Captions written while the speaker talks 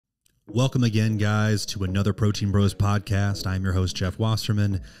Welcome again, guys, to another Protein Bros podcast. I'm your host, Jeff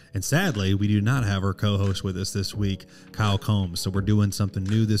Wasserman, and sadly, we do not have our co-host with us this week, Kyle Combs, so we're doing something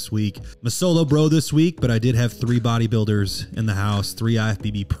new this week. I'm a solo bro this week, but I did have three bodybuilders in the house, three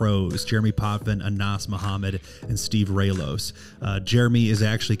IFBB pros, Jeremy Potvin, Anas Mohammed, and Steve Ralos. Jeremy is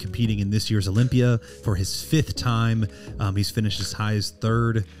actually competing in this year's Olympia for his fifth time. He's finished as high as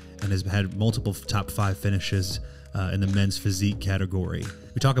third and has had multiple top five finishes in the men's physique category.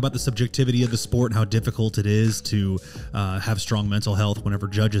 We talk about the subjectivity of the sport and how difficult it is to have strong mental health whenever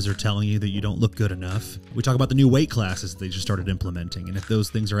judges are telling you that you don't look good enough. We talk about the new weight classes they just started implementing and if those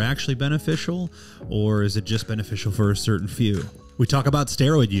things are actually beneficial or is it just beneficial for a certain few. We talk about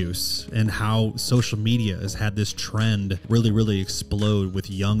steroid use and how social media has had this trend really explode with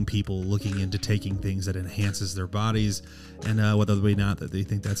young people looking into taking things that enhances their bodies and whether or not that they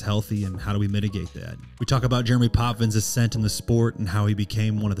think that's healthy and how do we mitigate that. We talk about Jeremy Potvin's ascent in the sport and how he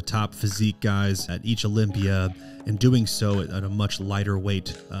became one of the top physique guys at each Olympia and doing so at a much lighter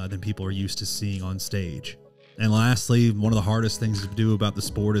weight than people are used to seeing on stage. And lastly, one of the hardest things to do about the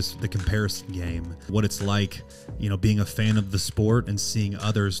sport is the comparison game. What it's like, you know, being a fan of the sport and seeing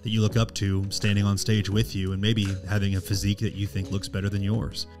others that you look up to standing on stage with you and maybe having a physique that you think looks better than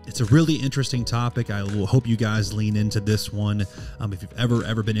yours. It's a really interesting topic. I will hope you guys lean into this one. If you've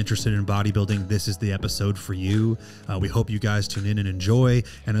ever been interested in bodybuilding, this is the episode for you. We hope you guys tune in and enjoy.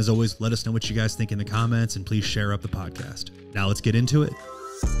 And as always, let us know what you guys think in the comments and please share up the podcast. Now let's get into it.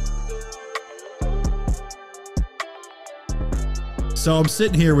 So I'm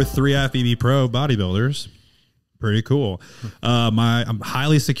sitting here with three IFBB pro bodybuilders. Pretty cool. I'm a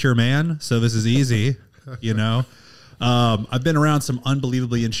highly secure man, so this is easy, you know. I've been around some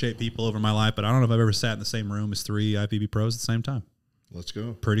unbelievably in shape people over my life, but I don't know if I've ever sat in the same room as three IFBB pros at the same time. Let's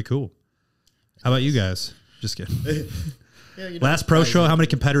go. Pretty cool. How about you guys? Just kidding. Yeah, you know, last pro show, how many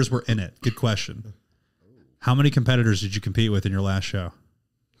competitors were in it? Good question. How many competitors did you compete with in your last show?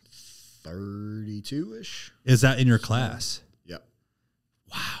 32-ish. Is that in your class? Yep.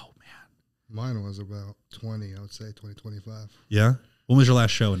 Wow, man. Mine was about 20, I would say, 2025. Yeah? When was your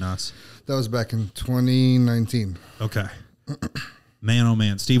last show, Nas? That was back in 2019. Okay. Man, oh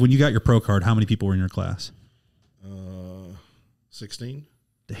man. Steve, when you got your pro card, how many people were in your class? 16.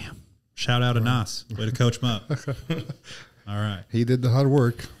 Damn. Shout out to Nas. Way to coach him up. All right. He did the hard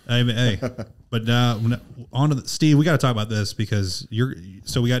work. Hey. But on to Steve, we got to talk about this because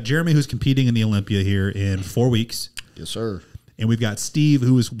so we got Jeremy who's competing in the Olympia here in 4 weeks. Yes, sir. And we've got Steve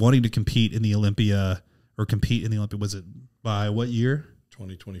who is wanting to compete in the Olympia Was it by what year?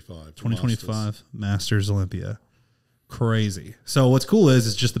 2025. 2025 Masters Olympia. Crazy. So what's cool is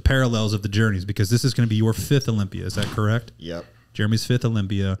it's just the parallels of the journeys because this is going to be your fifth Olympia. Is that correct? Yep. Jeremy's fifth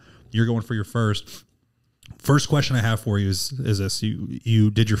Olympia. You're going for your first. First question I have for you is this. You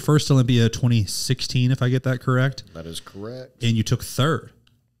did your first Olympia 2016, if I get that correct? That is correct. And you took third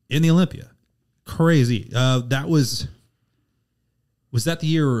in the Olympia. Crazy. That was that the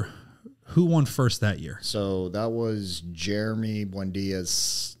year? Who won first that year? So that was Jeremy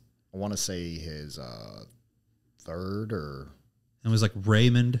Buendia's, I want to say his third or... It was like Ray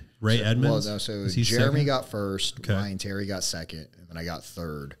Edmonds? Well, no, so Jeremy second? got first, Okay. Ryan Terry got second, and then I got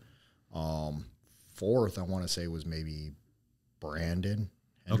third. Fourth, I want to say, was maybe Brandon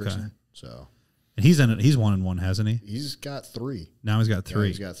Henderson. Okay. So... And he's won in one, hasn't he? He's got three. Now he's got three. Yeah,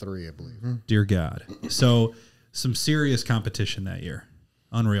 he's got three, I believe. Dear God. So some serious competition that year.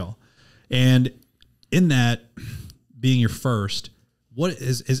 Unreal. And in that, being your first, what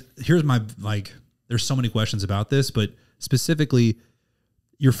here's my, like, there's so many questions about this, but specifically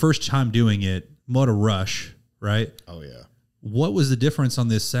your first time doing it, what a rush, right? Oh, yeah. What was the difference on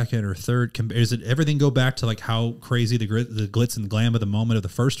this second or third? Is it everything go back to like how crazy the glitz and glam of the moment of the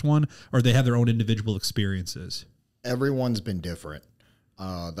first one, or they have their own individual experiences? Everyone's been different.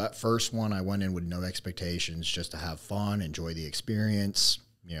 That first one, I went in with no expectations, just to have fun, enjoy the experience,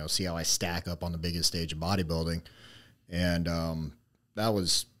 you know, see how I stack up on the biggest stage of bodybuilding. And that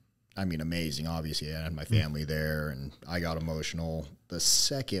was, I mean, amazing. Obviously, I had my family there, and I got emotional. The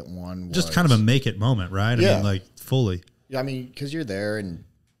second one was... Just kind of a make it moment, right? Yeah. I mean, like, fully. Yeah, I mean, because you're there, and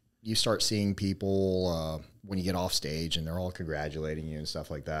you start seeing people when you get off stage, and they're all congratulating you and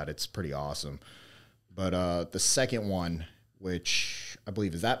stuff like that. It's pretty awesome. But the second one, which I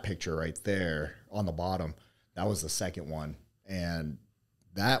believe is that picture right there on the bottom, that was the second one. And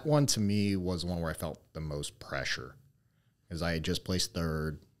that one, to me, was the one where I felt the most pressure, because I had just placed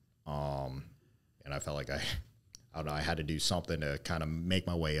third, and I felt like I don't know, I had to do something to kind of make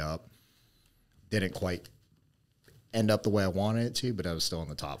my way up. Didn't quite end up the way I wanted it to, but I was still in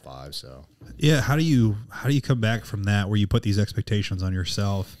the top 5. So yeah, how do you come back from that, where you put these expectations on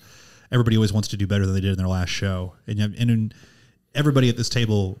yourself everybody always wants to do better than they did in their last show. And everybody at this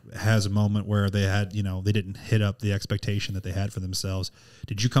table has a moment where they had, they didn't hit up the expectation that they had for themselves.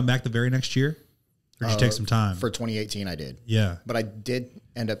 Did you come back the very next year? Or did you take some time? For 2018, I did. Yeah. But I did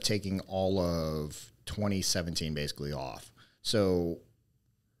end up taking all of 2017 basically off. So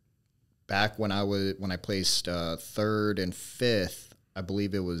back when I placed third and fifth, I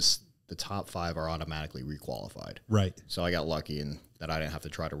believe it was the top 5 are automatically requalified. Right. So I got lucky in that I didn't have to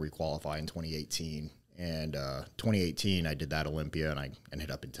try to requalify in 2018. And 2018, I did that Olympia, and I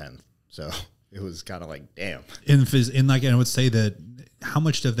ended up in 10th. So it was kind of like, damn. And I would say that how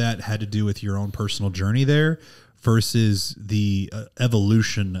much of that had to do with your own personal journey there versus the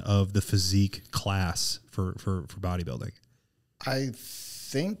evolution of the physique class for bodybuilding? I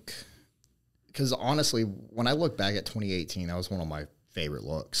think, because honestly, when I look back at 2018, that was one of my favorite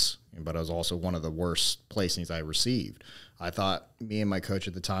looks, but it was also one of the worst placings I received. I thought me and my coach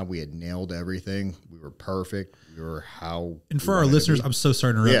at the time, we had nailed everything. We were perfect. We were how. And for our listeners, I'm so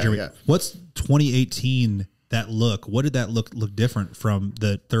sorry to interrupt, Jeremy. Yeah. What's 2018, that look? What did that look different from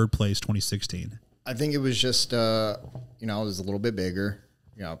the third place 2016? I think it was just, it was a little bit bigger.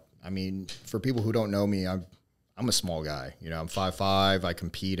 I mean, for people who don't know me, I'm a small guy. I'm 5'5". I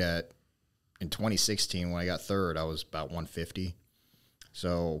compete in 2016 when I got third, I was about 150.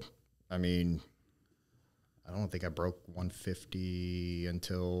 So, I mean, I don't think I broke 150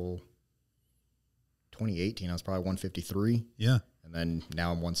 until 2018. I was probably 153. Yeah. And then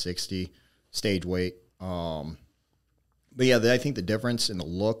now I'm 160 stage weight. But yeah, I think the difference in the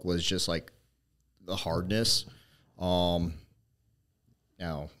look was just like the hardness. Now,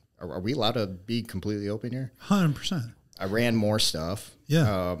 are we allowed to be completely open here? 100%. I ran more stuff.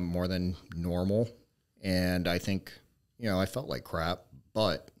 Yeah. More than normal. And I think, I felt like crap,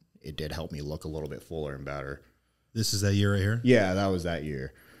 but it did help me look a little bit fuller and better. This is that year right here? Yeah, that was that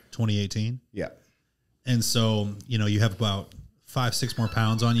year. 2018? Yeah. And so, you have about 5-6 more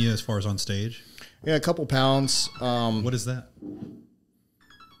pounds on you as far as on stage? Yeah, a couple pounds. What is that?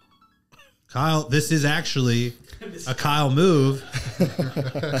 Kyle, this is actually a Kyle move.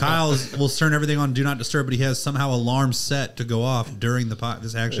 Will turn everything on Do Not Disturb, but he has somehow alarms set to go off during the pot.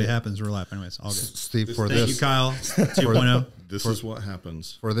 This actually happens in real life. Anyways, all good. Steve, for Thank this, you, Kyle. 2.0. This is what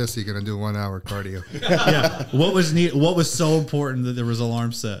happens. for this, you're gonna do 1 hour cardio. Yeah. What was neat? What was so important that there was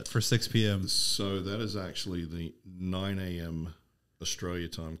alarm set for 6 p.m.? So that is actually the 9 a.m. Australia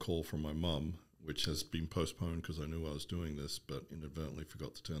time call from my mum, which has been postponed because I knew I was doing this, but inadvertently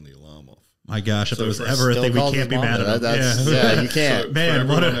forgot to turn the alarm off. My gosh, if So there was for- ever a Still thing we calls can't his be mom mad at. that. Yeah. You can't. So Man,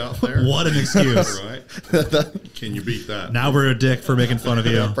 for everyone out there, what an excuse. right? Can you beat that? Now we're a dick for making fun of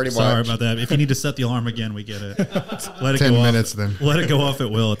you. Yeah, pretty Sorry much. about that. If you need to set the alarm again, we get it. Let it 10 go minutes off. then. Let it go off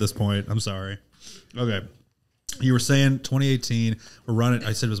at will at this point. I'm sorry. Okay. You were saying 2018, we're running,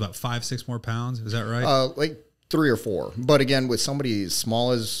 I said it was about 5-6 more pounds. Is that right? Like 3 or 4. But again, with somebody as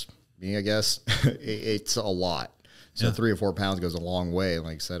small as me, I guess, it's a lot. So Yeah. 3 or 4 pounds goes a long way.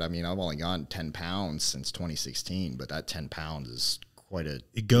 Like I said, I mean, I've only gone 10 pounds since 2016, but that 10 pounds is quite a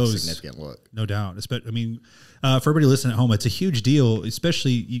significant look. No doubt. For everybody listening at home, it's a huge deal,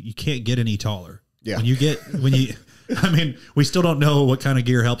 especially you can't get any taller. Yeah. We still don't know what kind of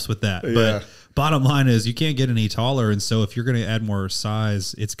gear helps with that. Yeah. But bottom line is you can't get any taller. And so if you're going to add more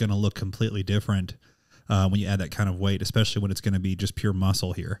size, it's going to look completely different when you add that kind of weight, especially when it's going to be just pure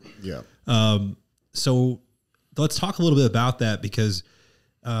muscle here. Yeah. So let's talk a little bit about that because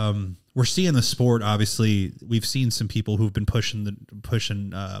we're seeing the sport. Obviously, we've seen some people who've been pushing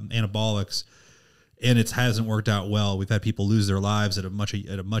anabolics, and it hasn't worked out well. We've had people lose their lives at a much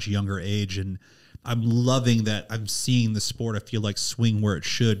younger age, and I'm loving that. I'm seeing the sport, I feel like, swing where it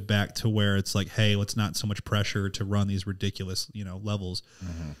should back to where it's like, hey, it's not so much pressure to run these ridiculous levels.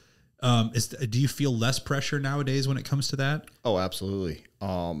 Mm-hmm. Do you feel less pressure nowadays when it comes to that? Oh, absolutely.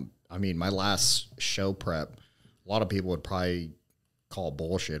 I mean, my last show prep, a lot of people would probably call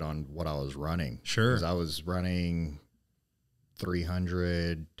bullshit on what I was running. Sure. Because I was running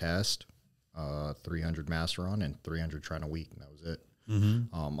 300 test, 300 master run, and 300 trying a week, and that was it.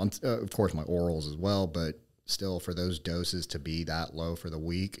 Mm-hmm. Of course, my orals as well, but still, for those doses to be that low for the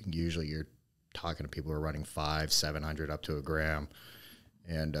week, usually you're talking to people who are running 500-700 up to a gram.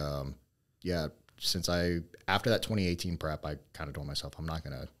 And yeah, after that 2018 prep, I kind of told myself, I'm not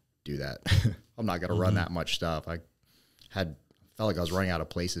going to do that. I'm not going to run that much stuff. I felt like I was running out of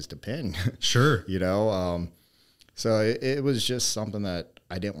places to pin. Sure. So it was just something that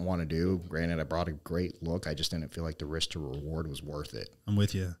I didn't want to do. Granted, I brought a great look. I just didn't feel like the risk to reward was worth it. I'm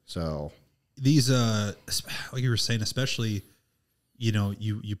with you. So these, like you were saying, especially,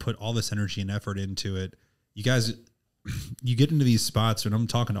 you put all this energy and effort into it. You guys, you get into these spots, and I'm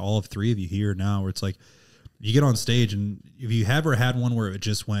talking to all of three of you here now, where it's like you get on stage, and if you ever had one where it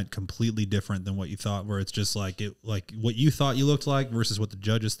just went completely different than what you thought, where it's just like what you thought you looked like versus what the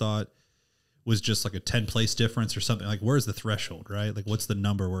judges thought was just like a 10-place difference or something. Like, where's the threshold, right? Like, what's the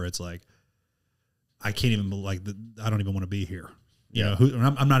number where it's like, I can't even I don't even want to be here. You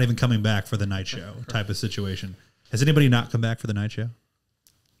know, I'm not even coming back for the night show type of situation. Has anybody not come back for the night show?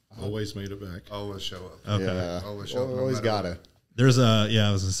 Always made it back. Always show up. Okay. Yeah. Always show up. No Always matter gotta. what. There's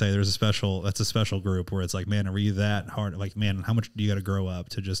I was gonna say that's a special group where it's like, man, are you that hard? Like, man, how much do you got to grow up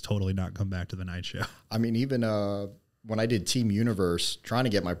to just totally not come back to the night show? I mean, even when I did Team Universe, trying to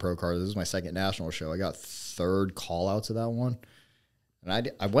get my pro card, this is my second national show. I got third call out to that one.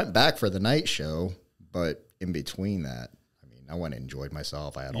 And I went back for the night show, but in between that, I mean, I went and enjoyed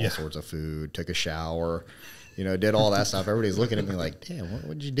myself. I had all sorts of food, took a shower, did all that stuff. Everybody's looking at me like, damn,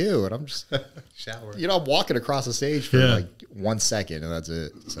 what'd you do? And I'm just, Shower. I'm walking across the stage for like 1 second, and that's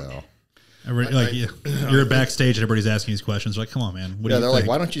it. So, You're backstage and everybody's asking these questions. Like, come on, man. What do you they're think? like,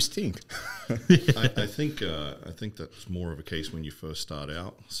 why don't you stink? I think that's more of a case when you first start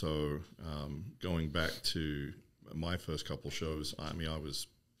out. So going back to my first couple shows, I mean, I was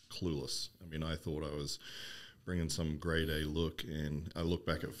clueless. I mean, I thought I was bringing some grade A look, and I look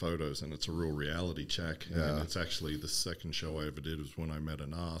back at photos, and it's a real reality check. Yeah. And it's actually the second show I ever did was when I met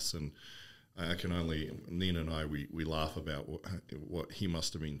an ass, and I can only, Nina and I, we laugh about what he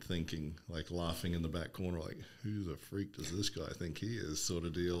must have been thinking, like laughing in the back corner, like, who the freak does this guy think he is, sort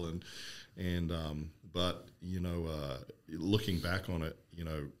of deal. But looking back on it,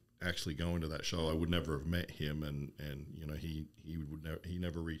 actually going to that show, I would never have met him, and he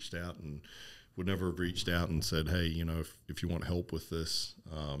never reached out, and would never have reached out and said, hey, if you want help with this,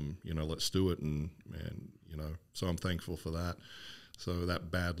 let's do it, and so I'm thankful for that. So that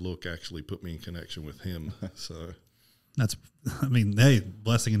bad look actually put me in connection with him. So That's, I mean, hey,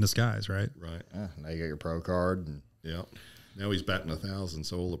 blessing in disguise, right? right, Yeah, now you got your pro card. And yeah. Now he's batting 1,000,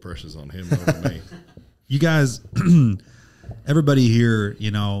 so all the pressure's on him, not on me. You guys, everybody here,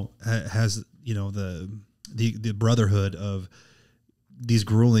 has the brotherhood of these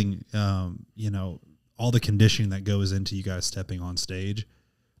grueling, all the conditioning that goes into you guys stepping on stage.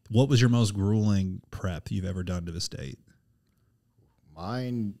 What was your most grueling prep you've ever done to this date?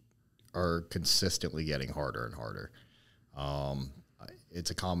 mine are consistently getting harder and harder. It's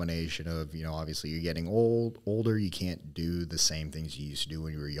a combination of, obviously you're getting older. You can't do the same things you used to do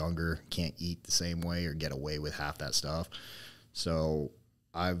when you were younger. Can't eat the same way or get away with half that stuff. So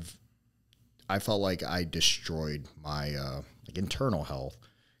I felt like I destroyed my internal health,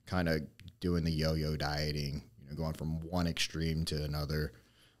 kind of doing the yo-yo dieting, going from one extreme to another.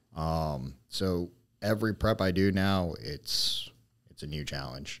 So every prep I do now, it's a new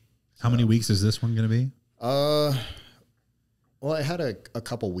challenge. How many weeks is this one going to be? Well, I had a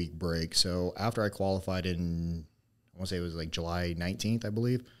couple week break. So after I qualified in, I want to say it was like July 19th, I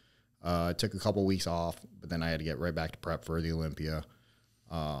believe. I took a couple weeks off, but then I had to get right back to prep for the Olympia.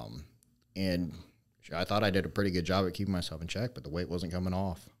 And I thought I did a pretty good job at keeping myself in check, but the weight wasn't coming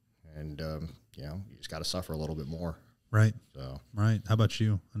off. And, you just got to suffer a little bit more. Right. So, right. How about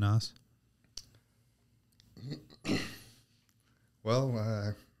you, Anas?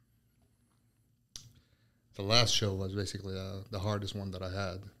 Well, the last show was basically the hardest one that I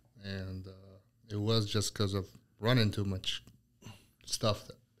had, and it was just because of running too much stuff,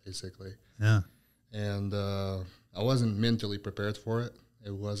 basically. Yeah. And I wasn't mentally prepared for it.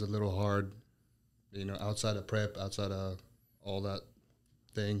 It was a little hard, outside of prep, outside of all that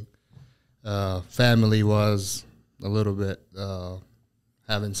thing. Family was a little bit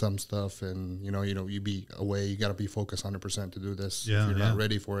having some stuff, and you be away. You got to be focused 100% to do this. Yeah, if you're not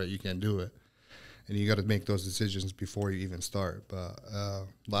ready for it, you can't do it. And you got to make those decisions before you even start. But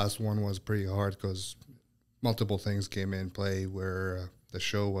last one was pretty hard because multiple things came in play where the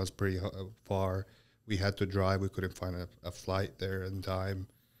show was pretty far. We had to drive. We couldn't find a flight there in time.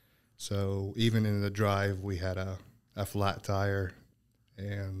 So even in the drive, we had a flat tire.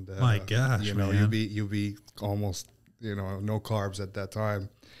 And my gosh, man. you'll be almost no carbs at that time.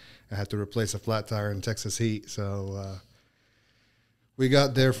 I had to replace a flat tire in Texas heat. So we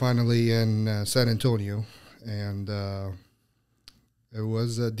got there finally in San Antonio, and it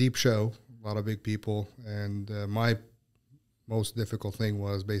was a deep show, a lot of big people, and my most difficult thing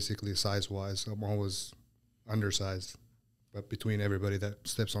was basically size-wise. I'm always undersized, but between everybody that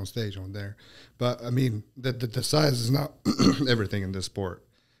steps on stage on there. But, I mean, the size is not everything in this sport.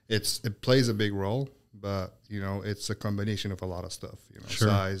 It plays a big role, but, it's a combination of a lot of stuff, Sure.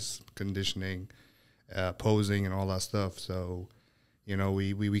 Size, conditioning, posing, and all that stuff. So,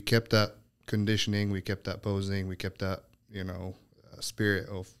 we kept that conditioning, we kept that posing, we kept that, you know, spirit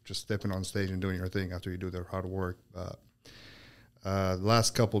of just stepping on stage and doing your thing after you do the hard work. The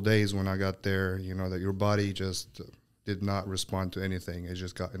last couple days when I got there, you know, that your body just did not respond to anything. It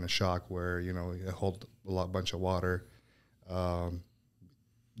just got in a shock where, you know, it hold a bunch of water.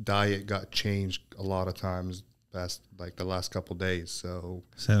 Diet got changed a lot of times past like the last couple days. So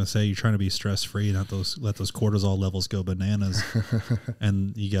say you're trying to be stress free, not let those cortisol levels go bananas,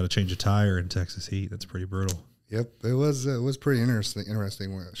 and you got to change a tire in Texas heat. That's pretty brutal. Yep, it was pretty interesting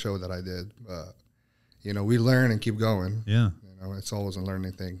show that I did. You know, we learn and keep going. Yeah, you know, it's always a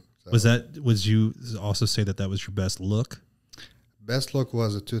learning thing. So. Was you also say that was your best look? Best look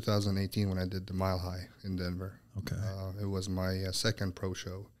was a 2018 when I did the Mile High in Denver. Okay, it was my second pro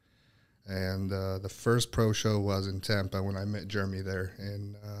show, and the first pro show was in Tampa when I met Jeremy there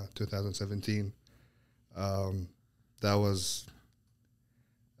in 2017. That was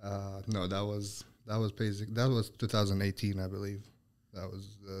basic. That was 2018, I believe. That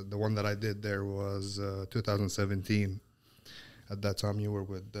was the one that I did there was 2017. At that time, you were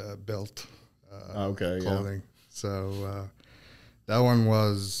with Belt. Okay, clothing. yeah. So that one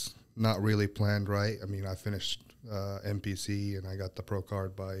was not really planned right. I mean, I finished MPC and I got the pro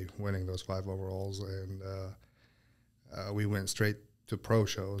card by winning those 5 overalls, and we went straight to pro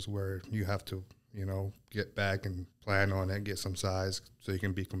shows where you have to, you know, get back and plan on it, get some size so you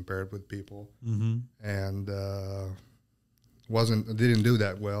can be compared with people. mm-hmm. And didn't do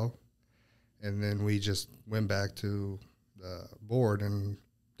that well. And then we just went back to the board and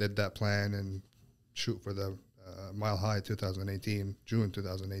did that plan and shoot for the Mile High 2018, June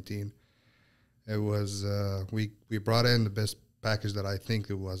 2018. It was, we brought in the best package that I think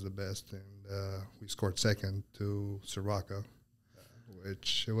it was the best, and we scored second to Sirocco,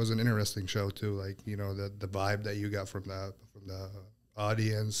 which it was an interesting show too. Like, you know, the vibe that you got from the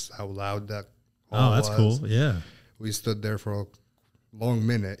audience, how loud that hall that's was. cool. Yeah, we stood there for a long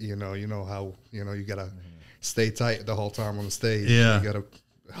minute. You know how, you know, you gotta stay tight the whole time on the stage. Yeah, you gotta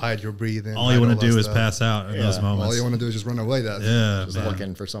hide your breathing. All you want to do is pass out in those moments. All you want to do is just run away. Just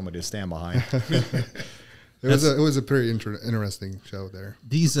looking for somebody to stand behind. It was a pretty interesting show there.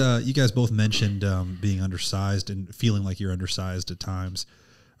 These you guys both mentioned being undersized and feeling like you're undersized at times.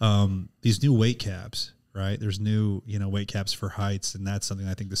 These new weight caps, right? There's new, you know, weight caps for heights, and that's something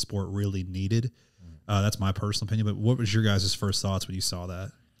I think the sport really needed. That's my personal opinion. But what was your guys' first thoughts when you saw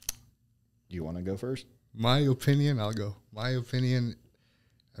that? Do you want to go first? My opinion, I'll go. My opinion,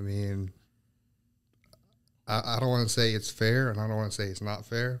 I mean, I don't want to say it's fair, and I don't want to say it's not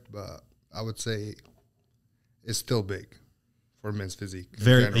fair, but I would say it's still big for men's physique.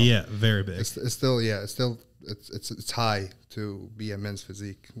 Very big. It's high to be a men's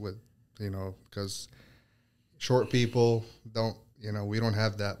physique with, you know, because short people don't, you know, we don't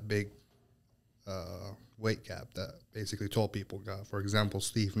have that big weight cap that basically tall people got. For example,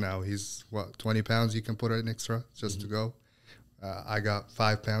 Steve now, he's 20 pounds you can put in extra just to go. I got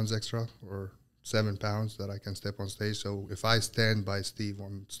 5 pounds extra or 7 pounds that I can step on stage. So if I stand by Steve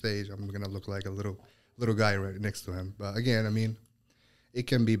on stage, I'm going to look like a little guy right next to him. But again, I mean, it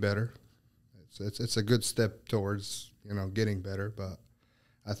can be better. It's a good step towards, you know, getting better, but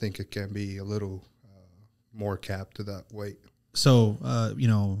I think it can be a little more cap to that weight. So, you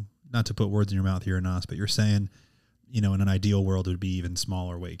know, not to put words in your mouth here, Anas, but you're saying, you know, in an ideal world, it would be even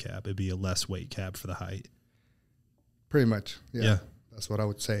smaller weight cap. It'd be a less weight cap for the height. Pretty much. Yeah. That's what I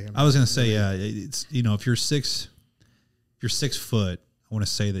would say. I was going to say, yeah, it's, you know, if you're 6 foot, I want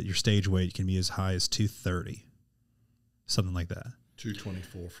to say that your stage weight can be as high as 230, something like that.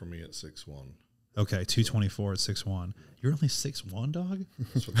 224 for me at 6'1". Okay, 224 at 6'1". You're only 6'1", dog?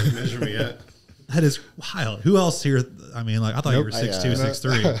 That's what they measure me at. That is wild. Who else here? I mean, like, I thought you were 6'2",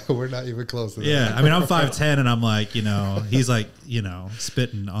 6'3". We're not even close to that. Yeah, I mean, I'm 5'10", and I'm like, you know, he's like, you know,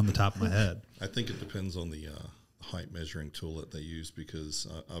 spitting on the top of my head. I think it depends on the height measuring tool that they use, because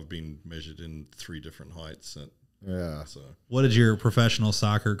I've been measured in 3 different heights. Yeah. So what did your professional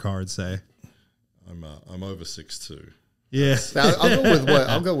soccer card say? I'm over 6'2". Yeah.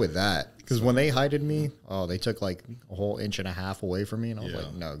 I'll go with that, because when they heighted me, they took like a whole 1.5 inches away from me, and I was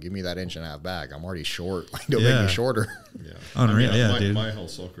like, no, give me that 1.5 inches back. I'm already short. Like, don't make me shorter. Yeah. Unreal. Dude. My whole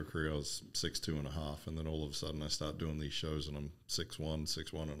soccer career, I was 6'2.5", and then all of a sudden I start doing these shows, and I'm 6'1",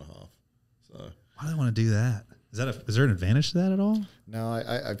 6'1.5". So why do they want to do that? Is there an advantage to that at all? No,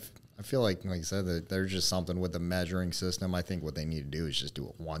 I feel like you said, that there's just something with the measuring system. I think what they need to do is just do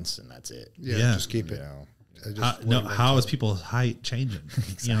it once, and that's it. Yeah. Just keep it. How is people's height changing?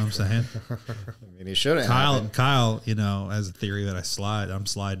 Exactly. You know what I'm saying? I mean, it shouldn't. Kyle, you know, has a theory that I'm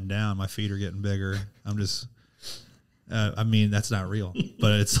sliding down. My feet are getting bigger. I mean, that's not real,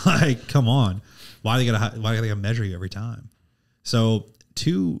 but it's like, come on, why they gotta measure you every time? So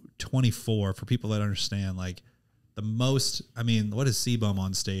 224 for people that understand, like the most. I mean, what is C-Bum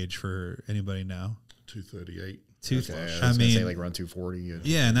on stage for anybody now? 238. Okay, I mean, say like run 240.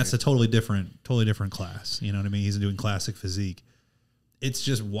 Yeah, and that's a totally different class. You know what I mean? He's doing classic physique. It's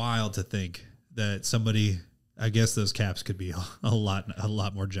just wild to think that somebody. I guess those caps could be a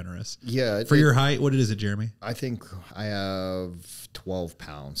lot more generous. Yeah. For your height, what is it, Jeremy? I think I have 12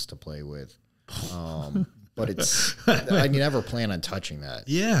 pounds to play with. But it's, I never plan on touching that.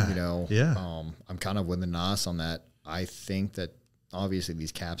 Yeah. You know? Yeah. I'm kind of with the Nas on that. I think that obviously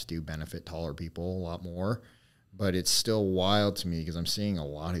these caps do benefit taller people a lot more, but it's still wild to me because I'm seeing a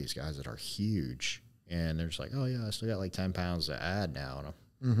lot of these guys that are huge and they're just like, oh yeah, I still got like 10 pounds to add now.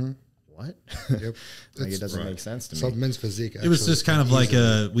 And I'm, what? Yep. Like it doesn't make sense to me. Some men's physique. It was just kind of like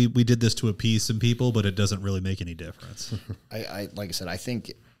we did this to appease some people, but it doesn't really make any difference. I like I said, I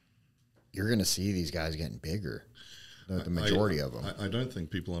think you're going to see these guys getting bigger. The majority of them. I don't think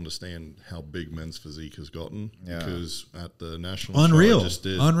people understand how big men's physique has gotten because at the national Unreal. show I just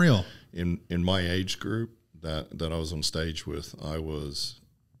did, Unreal. In my age group that I was on stage with, I was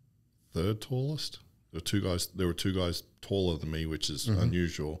third tallest. There were two guys taller than me, which is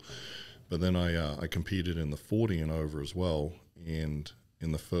unusual. But then I competed in the 40 and over as well, and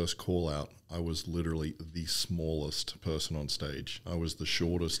in the first call out, I was literally the smallest person on stage. I was the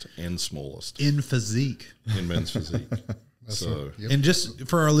shortest and smallest In physique. in men's physique. So And just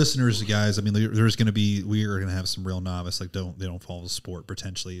for our listeners, guys, I mean, we are going to have some real novice, like they don't follow the sport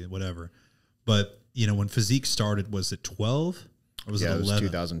potentially, whatever. But, you know, when physique started, was it 12? Or was it 11? It was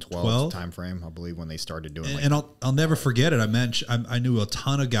 2012 time frame, I believe, when they started doing. And I'll never forget it. I knew a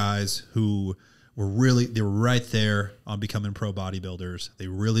ton of guys who were right there on becoming pro bodybuilders. They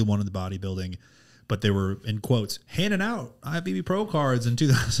really wanted the bodybuilding, but they were, in quotes, handing out IFBB pro cards in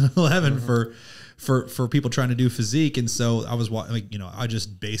 2011 for people trying to do physique. And so I was like, you know, I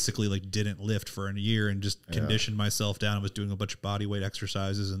just basically like didn't lift for a year and just conditioned myself down. I was doing a bunch of body weight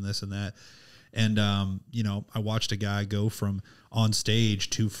exercises and this and that. And, you know, I watched a guy go from on stage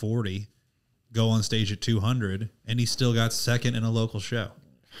 240, go on stage at 200, and he still got second in a local show.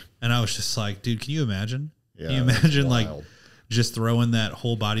 And I was just like, dude, can you imagine? Yeah, can you imagine like just throwing that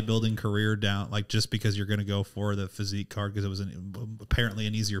whole bodybuilding career down, like just because you're going to go for the physique card because it was apparently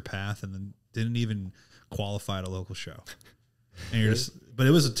an easier path and then didn't even qualify at a local show. And you're but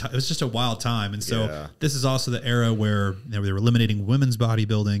it was just a wild time. And so this is also the era where they were eliminating women's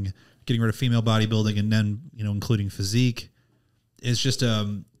bodybuilding, getting rid of female bodybuilding, and then, you know, including physique. It's just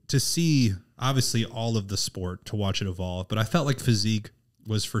to see obviously all of the sport, to watch it evolve. But I felt like physique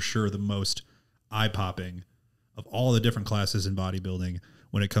was for sure the most eye-popping of all the different classes in bodybuilding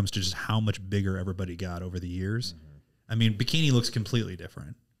when it comes to just how much bigger everybody got over the years. I mean, bikini looks completely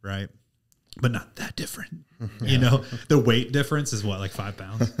different, right? But not that different. You know, the weight difference is what, like 5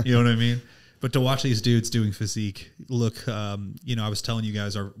 pounds? You know what I mean? But to watch these dudes doing physique, look, you know, I was telling you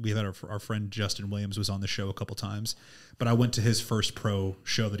guys, we had our friend Justin Williams was on the show a couple times, but I went to his first pro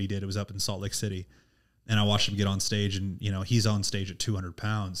show that he did. It was up in Salt Lake City, and I watched him get on stage, and, you know, he's on stage at 200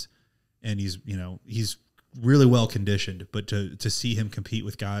 pounds, and he's really well conditioned, but to see him compete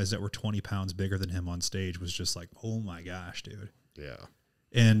with guys that were 20 pounds bigger than him on stage was just like, oh my gosh, dude. Yeah.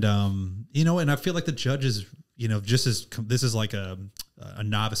 And, you know, and I feel like the judges, you know, this is like a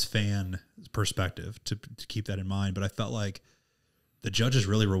novice fan perspective to keep that in mind. But I felt like the judges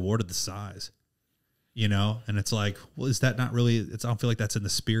really rewarded the size, you know, and it's like, well, is that not really, I don't feel like that's in the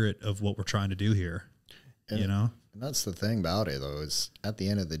spirit of what we're trying to do here, you know? And that's the thing about it, though, is at the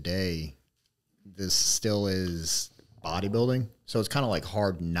end of the day, this still is bodybuilding. So it's kind of like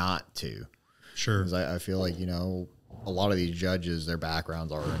hard not to. Sure. 'Cause I feel like, you know, a lot of these judges, their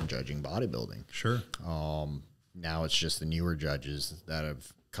backgrounds are in judging bodybuilding. Sure. Now it's just the newer judges that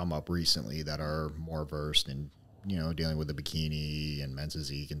have come up recently that are more versed in, you know, dealing with the bikini and men's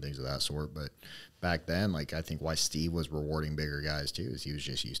physique and things of that sort. But back then, like, I think why Steve was rewarding bigger guys too is he was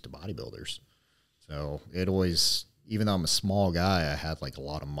just used to bodybuilders. So it always, even though I'm a small guy, I had like a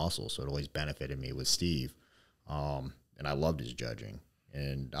lot of muscle, so it always benefited me with Steve. And I loved his judging.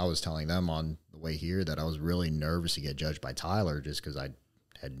 And I was telling them on the way here that I was really nervous to get judged by Tyler just because I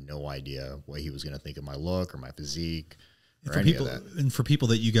had no idea what he was going to think of my look or my physique or any of that. And for people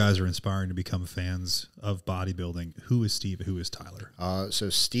that you guys are inspiring to become fans of bodybuilding, who is Steve? Who is Tyler? So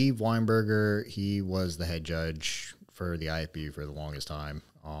Steve Weinberger, he was the head judge for the IFB for the longest time.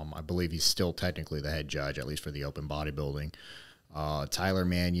 I believe he's still technically the head judge, at least for the open bodybuilding. Tyler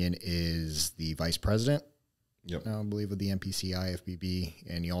Mannion is the vice president. Yep. I believe of the NPC IFBB,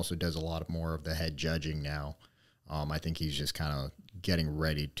 and he also does a lot more of the head judging now. I think he's just kind of getting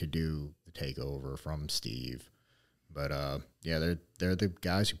ready to do the takeover from Steve. But yeah, they're the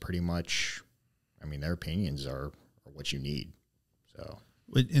guys who pretty much, I mean, their opinions are what you need. So.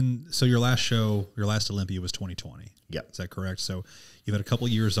 And so your last Olympia was 2020. Yep. Is that correct? So you've had a couple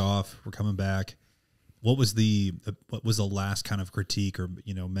years off. We're coming back. What was the last kind of critique or,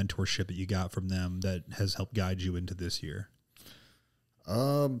 you know, mentorship that you got from them that has helped guide you into this year?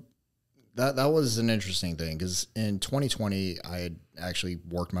 That was an interesting thing because in 2020 I had actually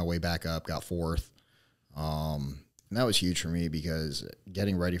worked my way back up, got fourth. And that was huge for me because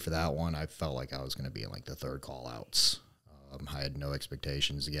getting ready for that one, I felt like I was going to be in like the third call outs. I had no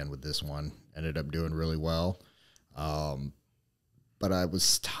expectations again with this one. Ended up doing really well. But I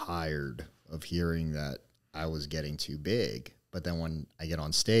was tired of hearing that I was getting too big. But then when I get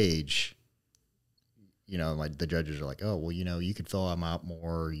on stage, you know, the judges are like, oh, well, you know, you could fill him out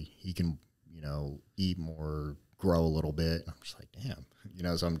more. He can, you know, eat more, grow a little bit. I'm just like, damn. You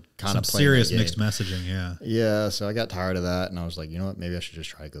know, so I'm kind of playing serious mixed messaging, yeah. Yeah, so I got tired of that, and I was like, you know what, maybe I should just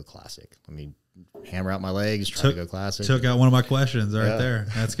try to go classic. Let me hammer out my legs, try to go classic. Took out one of my questions right there.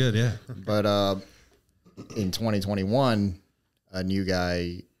 That's good, yeah. But in 2021, a new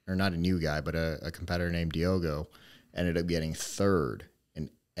guy, or not a new guy, but a competitor named Diogo ended up getting third,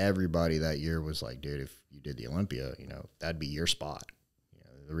 and everybody that year was like, dude, if you did the Olympia, you know, that'd be your spot. You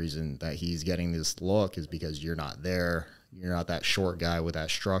know, the reason that he's getting this look is because you're not there. You're not that short guy with that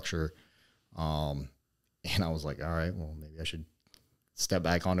structure. And I was like, all right, well, maybe I should step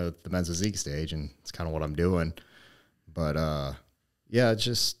back onto the men's physique stage, and it's kind of what I'm doing. But yeah,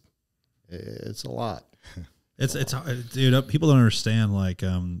 it's a lot. It's dude, people don't understand, like,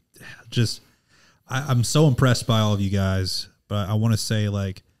 I'm so impressed by all of you guys, but I want to say,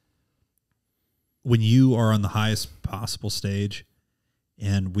 like, when you are on the highest possible stage,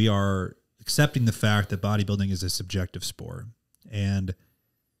 and we are accepting the fact that bodybuilding is a subjective sport, and,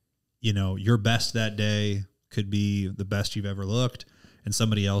 you know, your best that day could be the best you've ever looked, and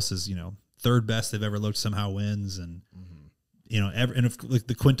somebody else's, you know, third best they've ever looked somehow wins. And, you know, and if, like,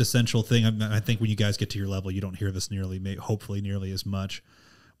 the quintessential thing, I think when you guys get to your level, you don't hear this hopefully nearly as much,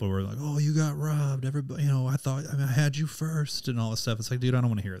 but we're like, oh, you got robbed. Everybody, you know, I had you first and all this stuff. It's like, dude, I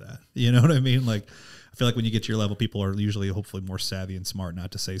don't want to hear that. You know what I mean? Like, I feel like when you get to your level, people are usually hopefully more savvy and smart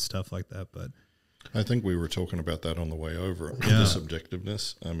not to say stuff like that. But I think we were talking about that on the way over, the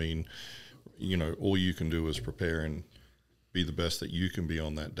subjectiveness. I mean, you know, all you can do is prepare and be the best that you can be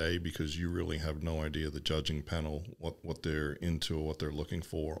on that day, because you really have no idea the judging panel, what they're into or what they're looking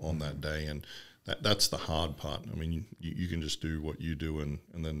for on that day. And that's the hard part. I mean, you can just do what you do, and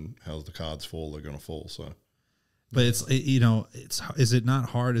then how the cards fall, they're going to fall. So. But is it not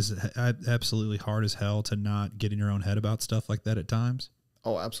hard? Is it absolutely hard as hell to not get in your own head about stuff like that at times?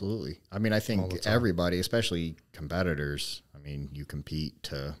 Oh, absolutely. I mean, I think everybody, especially competitors, I mean, you compete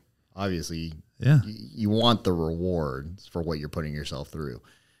to, obviously, you want the rewards for what you're putting yourself through,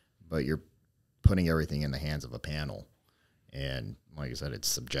 but you're putting everything in the hands of a panel. And like I said, it's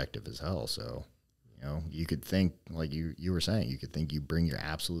subjective as hell. So, you know, you could think, like you were saying, you could think you bring your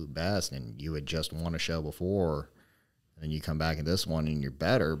absolute best and you had just won a show before, and then you come back in this one and you're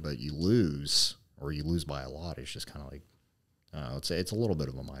better, but you lose, or you lose by a lot. It's just kind of like, I don't know, it's a little bit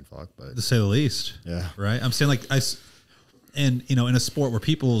of a mind fuck, but to say the least. Yeah. Right. I'm saying, like, and, you know, in a sport where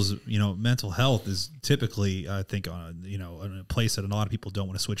people's, you know, mental health is typically, I think, on a place that a lot of people don't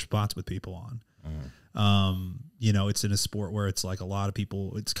want to switch spots with people on. You know, it's in a sport where it's like a lot of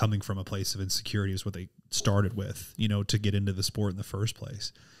people, it's coming from a place of insecurity is what they started with, you know, to get into the sport in the first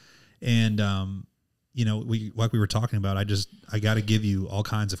place. And, you know, like we were talking about, I got to give you all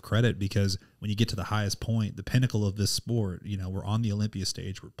kinds of credit, because when you get to the highest point, the pinnacle of this sport, you know, we're on the Olympia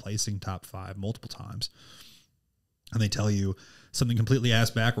stage, we're placing top 5 multiple times, and they tell you something completely ass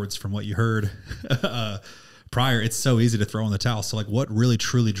backwards from what you heard prior. It's so easy to throw in the towel. So, like, what really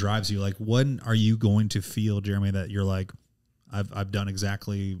truly drives you? Like, when are you going to feel, Jeremy, that you're like, I've done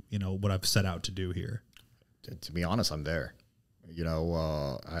exactly, you know, what I've set out to do here? To be honest, I'm there. You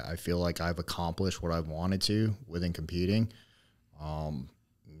know, I feel like I've accomplished what I've wanted to within competing.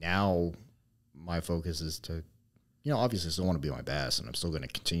 Now my focus is to, you know, obviously I still want to be my best, and I'm still going to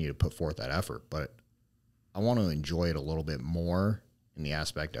continue to put forth that effort, but I want to enjoy it a little bit more in the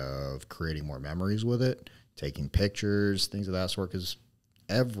aspect of creating more memories with it, taking pictures, things of that sort, because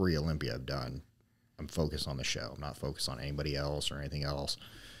every Olympia I've done, I'm focused on the show. I'm not focused on anybody else or anything else,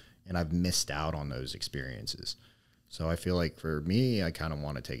 and I've missed out on those experiences. So I feel like for me, I kind of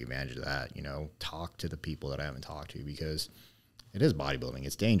want to take advantage of that, you know, talk to the people that I haven't talked to, because it is bodybuilding.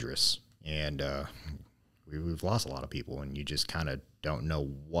 It's dangerous, and we've lost a lot of people, and you just kind of don't know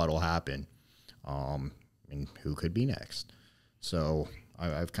what'll happen. and who could be next. So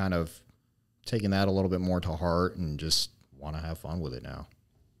I've kind of taken that a little bit more to heart and just want to have fun with it now.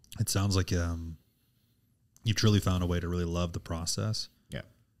 It sounds like you truly found a way to really love the process. Yeah.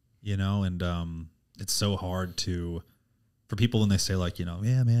 You know, and it's so hard for people when they say like,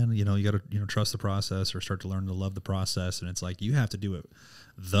 yeah, man, you got to, trust the process or start to learn to love the process. And it's like, you have to do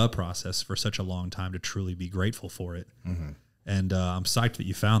the process for such a long time to truly be grateful for it. Mm-hmm. And I'm psyched that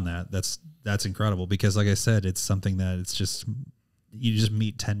you found that. That's incredible because like I said, it's something that it's just, you just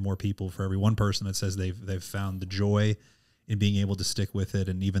meet 10 more people for every one person that says they've found the joy in being able to stick with it.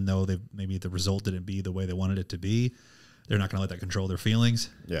 And even though maybe the result didn't be the way they wanted it to be, they're not going to let that control their feelings.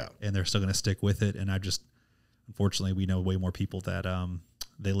 Yeah. And they're still going to stick with it. And unfortunately, we know way more people that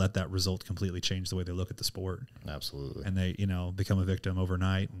they let that result completely change the way they look at the sport. Absolutely. And they, become a victim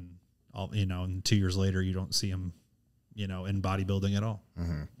overnight. And and 2 years later, you don't see them, in bodybuilding at all.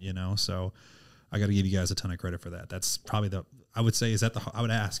 Mm-hmm. So I got to give you guys a ton of credit for that. That's probably I would say, is that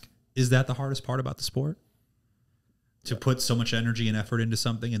the hardest part about the sport? To put so much energy and effort into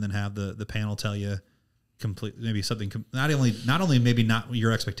something and then have the panel tell you maybe something, not only maybe not what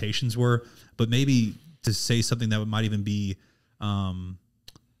your expectations were, but maybe to say something that might even be,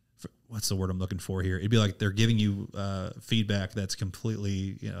 what's the word I'm looking for here? It'd be like they're giving you feedback that's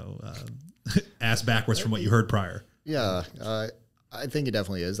completely, ass backwards from what you heard prior. Yeah, I think it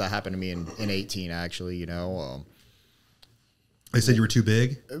definitely is. That happened to me in 18, actually, They said you were too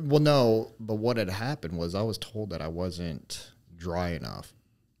big? Well, no, but what had happened was I was told that I wasn't dry enough.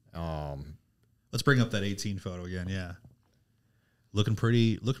 Let's bring up that 18 photo again, yeah. Looking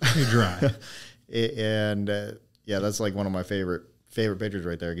pretty dry. Yeah, that's like one of my favorite pictures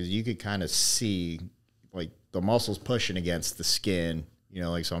right there because you could kind of see like the muscles pushing against the skin,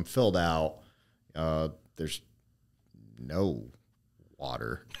 so I'm filled out. There's no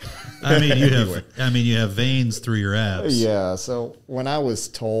water. you have veins through your abs. Yeah, so when I was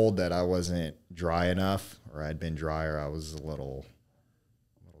told that I wasn't dry enough or I'd been drier, I was a little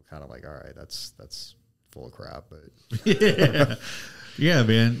kind of like, all right, that's full of crap, but yeah,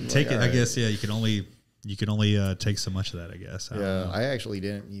 man. Take it. Right. I guess. Yeah, you can only take so much of that. I guess. I actually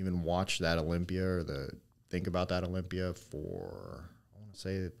didn't even watch that Olympia or think about that Olympia for I want to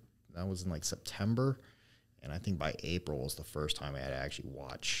say that was in like September, and I think by April was the first time I had actually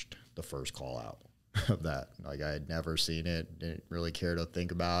watched the first call out of that. Like I had never seen it, didn't really care to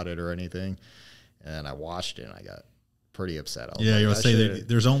think about it or anything, and I watched it and I got pretty upset. Yeah, you'll say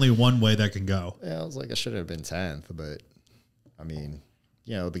there's only one way that can go. Yeah, I was like, I should have been 10th, but I mean,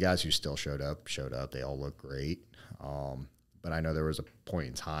 the guys who still showed up. They all look great. But I know there was a point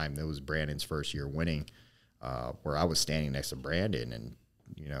in time, that was Brandon's first year winning, where I was standing next to Brandon, and,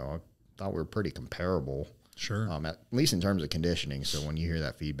 I thought we were pretty comparable. Sure. At least in terms of conditioning. So when you hear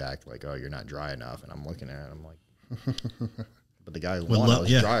that feedback, like, oh, you're not dry enough, and I'm looking at it, I'm like, but the guy who won, I was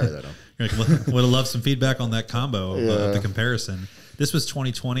drier than him. Would have loved some feedback on that combo of the comparison. This was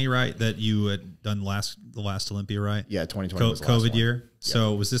 2020, right? That you had done the last Olympia, right? Yeah, 2020 was the COVID last year. Yep.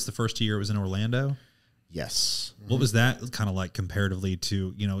 So was this the first year it was in Orlando? Yes. What was that kind of like comparatively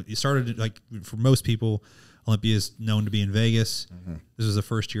to, you started like for most people, Olympia is known to be in Vegas. Mm-hmm. This was the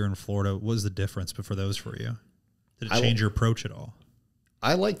first year in Florida. What was the difference for those for you? Did it change your approach at all?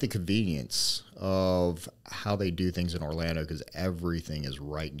 I like the convenience of how they do things in Orlando because everything is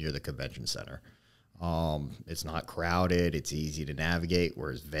right near the convention center. It's not crowded. It's easy to navigate,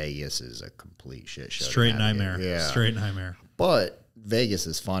 whereas Vegas is a complete shit show. Straight nightmare. Yeah. Straight nightmare. But Vegas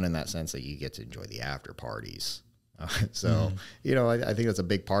is fun in that sense that you get to enjoy the after parties. I think that's a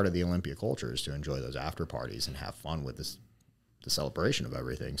big part of the Olympia culture is to enjoy those after parties and have fun with the celebration of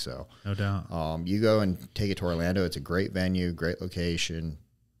everything. So no doubt. You go and take it to Orlando. It's a great venue, great location,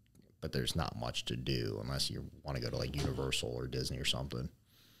 but there's not much to do unless you want to go to like Universal or Disney or something.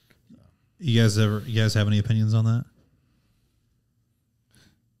 You guys have any opinions on that?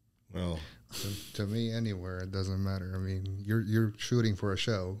 Well, to me, anywhere, it doesn't matter. I mean, you're shooting for a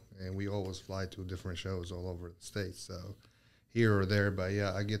show, and we always fly to different shows all over the States. So here or there, but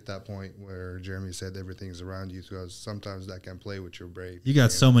yeah, I get that point where Jeremy said everything's around you, because sometimes that can play with your brain. You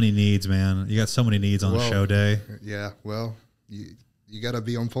got so many needs, man. You got so many needs on the show day. Yeah, well, you got to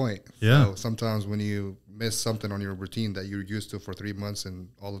be on point. Yeah. So sometimes when you miss something on your routine that you're used to for 3 months, and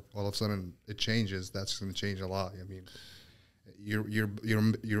all of a sudden it changes, that's going to change a lot. I mean,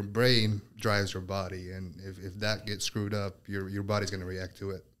 your brain drives your body, and if that gets screwed up, your body's going to react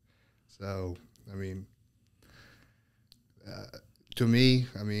to it. So, I mean, to me,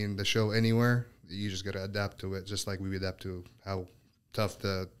 I mean, the show anywhere, you just got to adapt to it, just like we adapt to how tough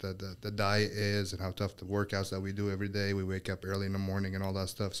the diet is and how tough the workouts that we do every day. We wake up early in the morning and all that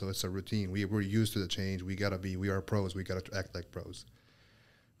stuff. So it's a routine. We're used to the change. We are pros. We got to act like pros.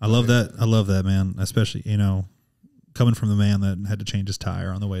 I love that. I love that, man. Especially, coming from the man that had to change his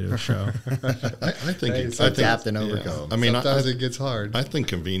tire on the way to a show. I think it's adapt and overcome. I mean, sometimes it gets hard. I think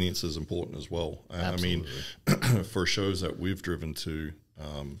convenience is important as well. I mean, for shows that we've driven to,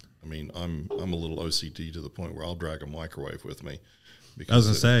 I mean, I'm a little OCD to the point where I'll drag a microwave with me. I was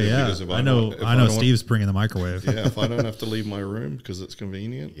gonna say, yeah. I know Steve's bringing the microwave. Yeah, if I don't have to leave my room because it's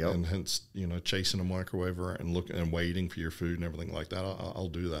convenient, and hence chasing a microwave around and looking and waiting for your food and everything like that, I'll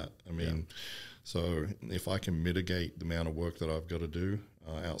do that. I mean, so if I can mitigate the amount of work that I've got to do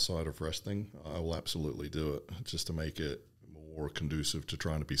outside of resting, I will absolutely do it just to make it more conducive to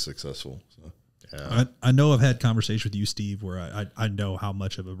trying to be successful. So. Yeah. I know I've had conversations with you, Steve, where I know how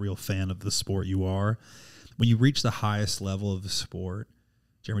much of a real fan of the sport you are. When you reach the highest level of the sport,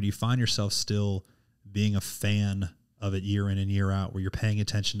 Jeremy, do you find yourself still being a fan of it year in and year out, where you're paying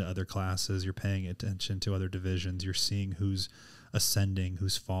attention to other classes, you're paying attention to other divisions, you're seeing who's ascending,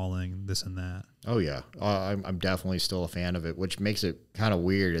 who's falling, this and that? Oh, yeah. I'm definitely still a fan of it, which makes it kind of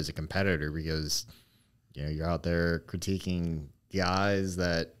weird as a competitor because, you're out there critiquing guys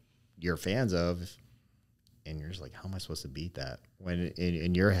that you're fans of, and you're just like, how am I supposed to beat that? When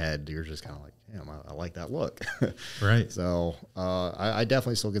in your head, you're just kind of like, damn, I like that look. Right. So I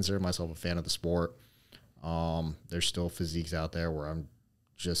definitely still consider myself a fan of the sport. There's still physiques out there where I'm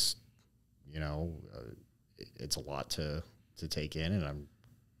just, it's a lot to take in, and I'm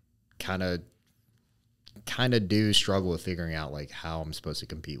kind of do struggle with figuring out like how I'm supposed to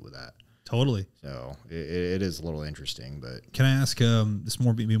compete with that. Totally. So it is a little interesting, but can I ask this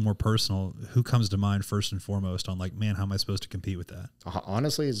be more personal? Who comes to mind first and foremost on like, man, how am I supposed to compete with that?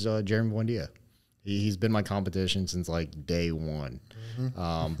 Honestly, it's Jeremy Buendia. He's been my competition since like day one.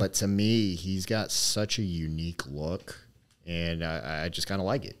 Mm-hmm. But to me, he's got such a unique look, and I just kind of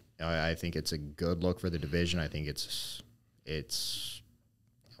like it. I think it's a good look for the division. I think it's I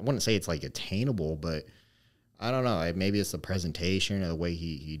wouldn't say it's like attainable, but I don't know. Maybe it's the presentation or the way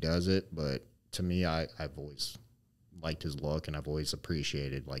he does it, but to me, I've always liked his look, and I've always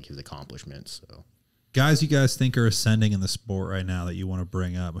appreciated like his accomplishments. So, guys, you guys think are ascending in the sport right now that you want to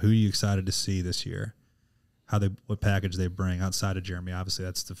bring up? Who are you excited to see this year? What package they bring outside of Jeremy? Obviously,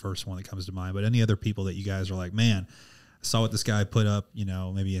 that's the first one that comes to mind. But any other people that you guys are like, man, I saw what this guy put up.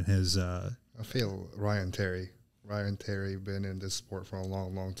 Maybe in his. I feel Ryan Terry. Ryan Terry been in this sport for a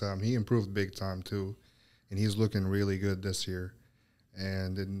long, long time. He improved big time too. And he's looking really good this year.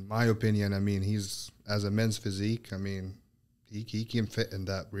 And in my opinion, I mean, he's, as a men's physique, I mean, he can fit in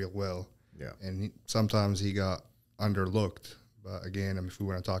that real well. Yeah. And sometimes he got underlooked. But again, I mean, if we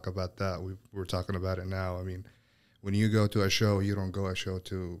want to talk about that, we're talking about it now. I mean, when you go to a show, you don't go a show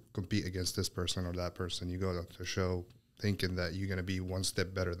to compete against this person or that person. You go to a show thinking that you're going to be one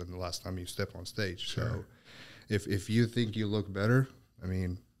step better than the last time you step on stage. Sure. So if you think you look better, I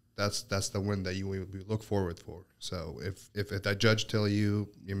mean, that's the win that we look forward for. So if that judge tell you,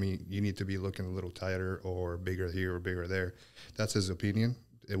 I mean, you need to be looking a little tighter or bigger here or bigger there, that's his opinion.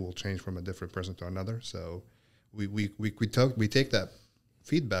 It will change from a different person to another. So we take that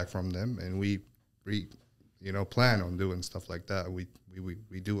feedback from them, and we plan on doing stuff like that. We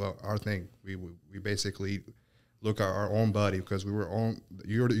do our thing. We basically look at our own body, because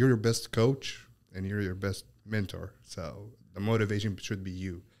you're your best coach and you're your best mentor. So the motivation should be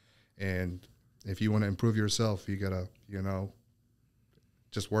you. And if you want to improve yourself, you gotta,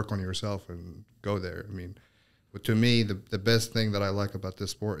 just work on yourself and go there. I mean, but to me, the best thing that I like about this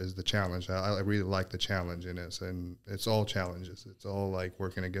sport is the challenge. I really like the challenge in this, and it's all challenges. It's all like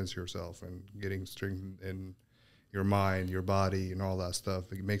working against yourself and getting strength in your mind, your body, and all that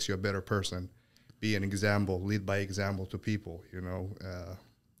stuff. It makes you a better person. Be an example, lead by example to people.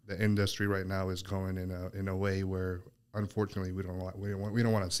 The industry right now is going in a way where, unfortunately, we don't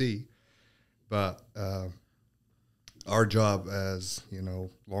want to see. But our job, as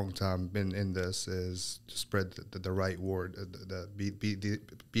long time been in this, is to spread the right word,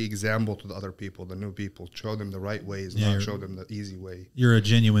 be example to the other people, the new people, show them the right ways, not show them the easy way. You're a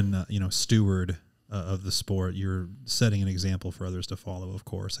genuine steward of the sport. You're setting an example for others to follow, of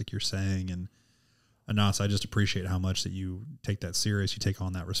course, like you're saying. And Anas, I just appreciate how much that you take that serious. You take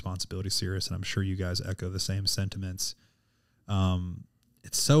on that responsibility serious, and I'm sure you guys echo the same sentiments.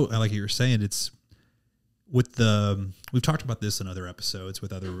 It's so, like you were saying, it's with we've talked about this in other episodes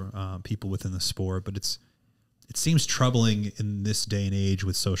with other people within the sport, but it seems troubling in this day and age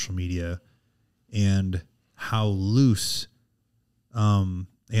with social media and how loose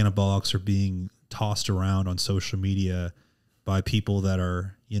anabolics are being tossed around on social media by people that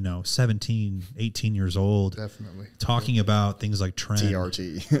are, 17, 18 years old. Definitely. Talking about things like trend.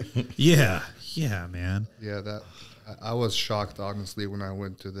 TRT. Yeah, man. Yeah, I was shocked, honestly, when I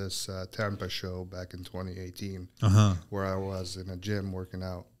went to this Tampa show back in 2018, where I was in a gym working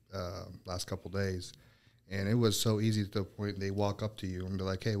out last couple days. And it was so easy to the point they walk up to you and they're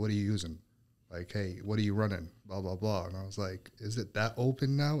like, hey, what are you using? Like, hey, what are you running? Blah, blah, blah. And I was like, is it that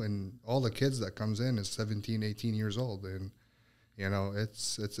open now? And all the kids that comes in is 17, 18 years old. And,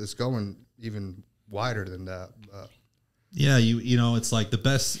 it's going even wider than that. Yeah, it's like the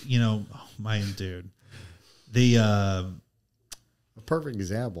best, dude. A perfect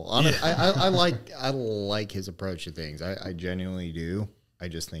example. I like his approach to things. I genuinely do. I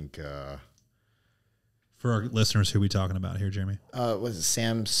just think for our listeners, who are we talking about here, Jeremy? Was it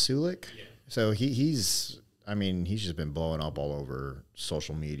Sam Sulik? Yeah. So he's just been blowing up all over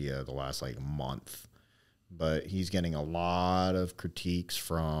social media the last month, but he's getting a lot of critiques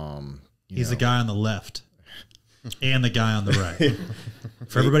from. He's the guy on the left. And the guy on the right.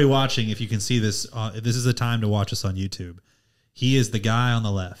 For everybody watching, if you can see this, this is the time to watch us on YouTube. He is the guy on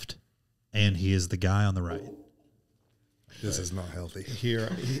the left, and he is the guy on the right. This is not healthy.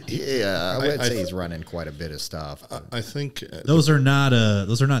 I would say he's running quite a bit of stuff. I think those are not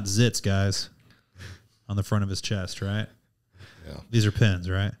zits, guys, on the front of his chest, right? Yeah, these are pins,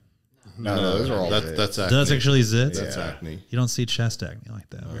 right? No, those are all. That's acne. That's actually zits. That's acne. You don't see chest acne like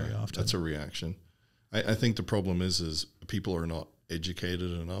that very often. That's a reaction. I think the problem is people are not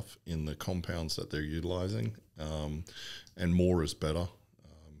educated enough in the compounds that they're utilizing, and more is better.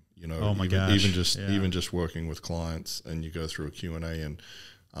 Oh my gosh. Even just working with clients, and you go through a Q&A and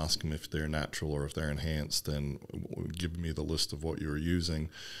ask them if they're natural or if they're enhanced, then give me the list of what you're using.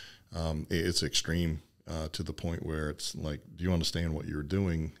 It's extreme to the point where it's like, do you understand what you're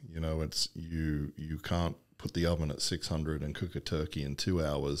doing? It's you can't put the oven at 600 and cook a turkey in 2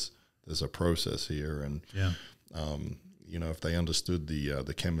 hours. There's a process here, and if they understood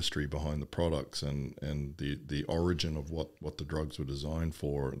the chemistry behind the products and the origin of what the drugs were designed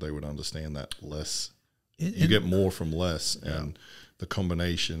for, they would understand that less. You get more from less, and the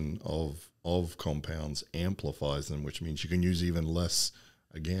combination of compounds amplifies them, which means you can use even less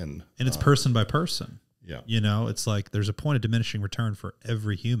again. And it's person by person. Yeah, it's like there's a point of diminishing return for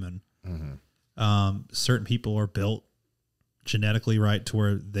every human. Mm-hmm. Certain people are built genetically right to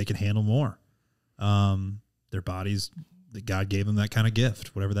where they can handle more. Their bodies, that God gave them that kind of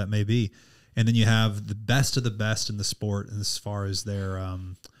gift, whatever that may be. And then you have the best of the best in the sport, and as far as their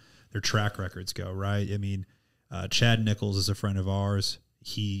track records go, right? I mean, Chad Nichols is a friend of ours.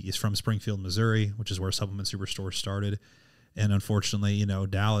 He is from Springfield, Missouri, which is where Supplement Superstore started. And unfortunately,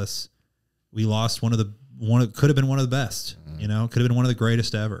 Dallas, we lost could have been one of the best, could have been one of the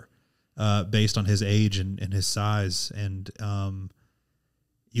greatest ever. Based on his age and his size. And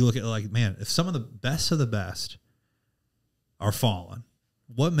you look at man, if some of the best are fallen,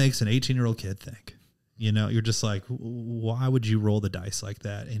 what makes an 18-year-old kid think? You're just like, why would you roll the dice like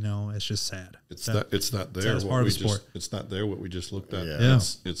that? It's just sad. It's not there. It's part of the sport. It's not there what we just looked at. Yeah.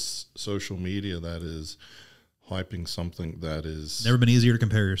 It's social media that is hyping something that is never been easier to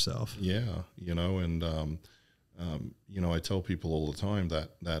compare yourself. Yeah. I tell people all the time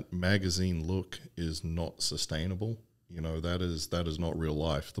that magazine look is not sustainable. That is not real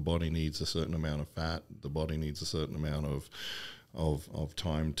life. The body needs a certain amount of fat. The body needs a certain amount of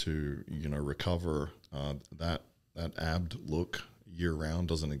time to recover. That abbed look year round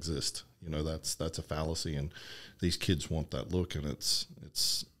doesn't exist. That's a fallacy, and these kids want that look, and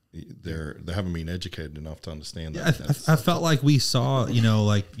they haven't been educated enough to understand that. I felt like we saw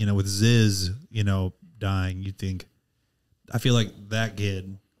with Ziz dying. You'd think. I feel like that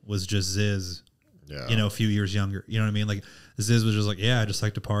kid was just Ziz, a few years younger. You know what I mean? Like Ziz was just like, I just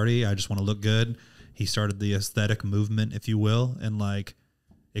like to party. I just want to look good. He started the aesthetic movement, if you will, and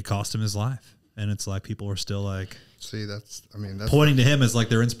it cost him his life. And it's like people are still that's pointing to him as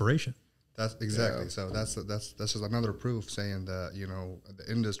their inspiration. That's exactly. So that's just another proof saying that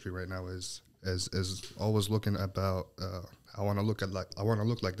the industry right now is always looking about. I want to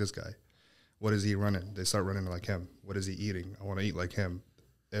look like this guy. What is he running? They start running like him. What is he eating? I want to eat like him.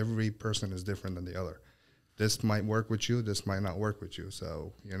 Every person is different than the other. This might work with you. This might not work with you.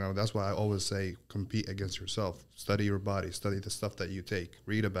 So, that's why I always say compete against yourself. Study your body. Study the stuff that you take.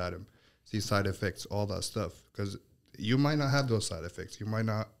 Read about them. See side effects, all that stuff. Because you might not have those side effects. You might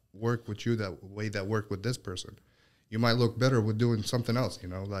not work with you that way that work with this person. You might look better with doing something else,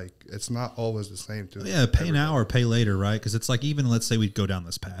 it's not always the same. Pay now or pay later, right? Because it's even let's say we go down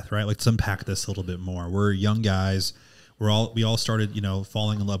this path, right? Let's unpack this a little bit more. We're young guys. We all started,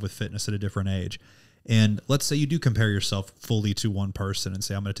 falling in love with fitness at a different age. And let's say you do compare yourself fully to one person and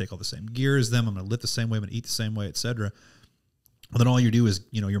say, I'm going to take all the same gear as them. I'm going to lift the same way. I'm going to eat the same way, etc. Well, then all you do is,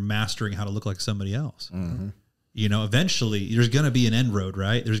 you're mastering how to look like somebody else. Mm-hmm. Eventually there's going to be an end road,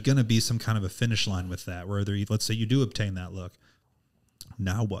 right? There's going to be some kind of a finish line with that, where let's say you do obtain that look.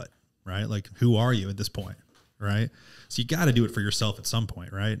 Now what, right? Like, who are you at this point, right? So you got to do it for yourself at some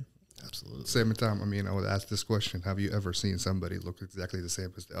point, right? Absolutely. Same time, I would ask this question: have you ever seen somebody look exactly the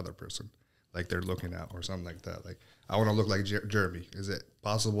same as the other person, like they're looking at, or something like that? Like, I want to look like Jeremy. Is it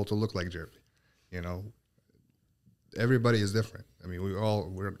possible to look like Jeremy? Everybody is different. We're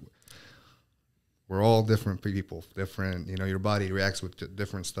all different people. Different. Your body reacts with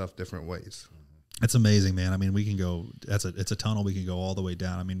different stuff, different ways. It's amazing, man. We can go. It's a tunnel. We can go all the way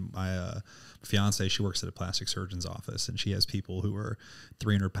down. My fiance, she works at a plastic surgeon's office, and she has people who are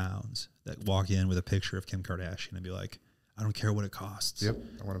 300 pounds that walk in with a picture of Kim Kardashian and be like, I don't care what it costs. Yep,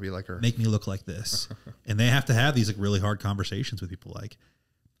 I want to be like her. Make me look like this. And they have to have these really hard conversations with people. Like,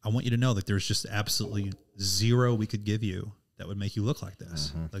 I want you to know that there's just absolutely zero we could give you that would make you look like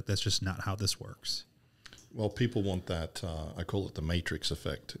this. Mm-hmm. Like, that's just not how this works. Well, people want that. I call it the Matrix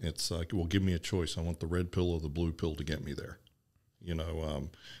effect. It's like, well, give me a choice. I want the red pill or the blue pill to get me there.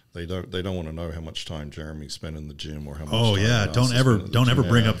 They don't want to know how much time Jeremy's spent in the gym, or how much. Oh yeah, don't ever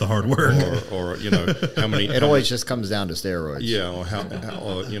bring up the hard work, or how many. It always just comes down to steroids. Yeah, or how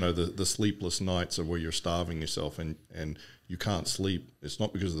the sleepless nights are where you're starving yourself and you can't sleep. It's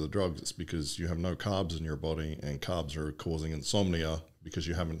not because of the drugs. It's because you have no carbs in your body, and carbs are causing insomnia because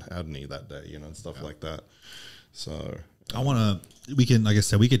you haven't had any that day, and stuff like that. So we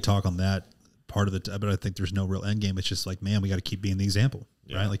could talk on that part of but I think there's no real end game. It's just like, man, we got to keep being the example,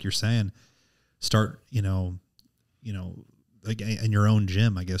 right? Like you're saying, start, like in your own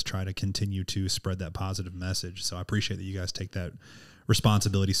gym, I guess, try to continue to spread that positive message. So I appreciate that you guys take that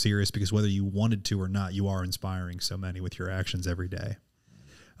responsibility serious, because whether you wanted to or not, you are inspiring so many with your actions every day.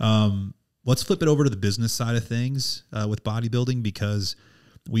 Let's flip it over to the business side of things with bodybuilding, because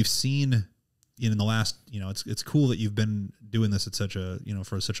we've seen in the last, it's cool that you've been doing this at such a,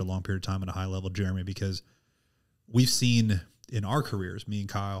 for such a long period of time at a high level, Jeremy, because we've seen in our careers, me and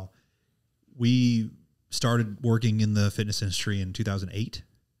Kyle, we started working in the fitness industry in 2008.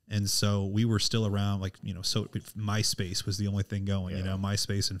 And so we were still around, like, so MySpace was the only thing going,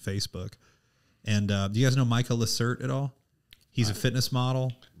 MySpace and Facebook. And do you guys know Micah Lacerte at all? He's a fitness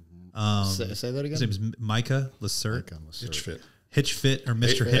model. Say that again? His name is Micah Lacerte. Hitch Fit or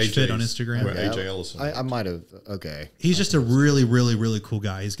Mr. Hitch Fit on Instagram. AJ Ellison. I might have. Okay. He's just a really, really, really cool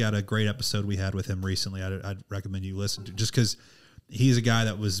guy. He's got a great episode we had with him recently. I'd recommend you listen to, just because he's a guy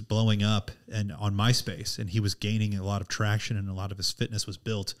that was blowing up and on MySpace, and he was gaining a lot of traction, and a lot of his fitness was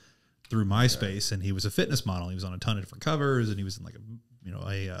built through MySpace. And he was a fitness model. He was on a ton of different covers, and he was in like a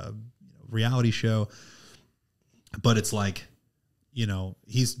reality show. But it's like,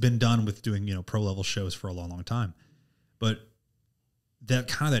 he's been done with doing, pro level shows for a long, long time. But that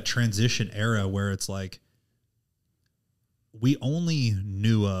kind of that transition era where it's like, we only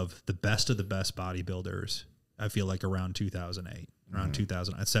knew of the best bodybuilders, I feel like around 2008, around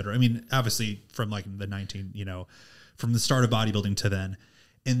 2000, et cetera. Obviously from like the from the start of bodybuilding to then.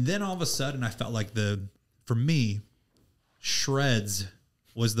 And then all of a sudden I felt like for me, Shreds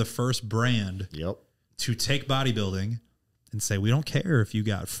was the first brand to take bodybuilding and say, we don't care if you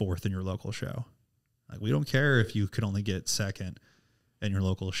got fourth in your local show. Like, we don't care if you could only get second in your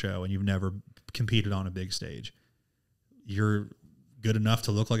local show and you've never competed on a big stage. You're good enough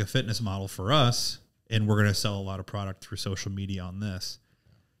to look like a fitness model for us, and we're going to sell a lot of product through social media on this.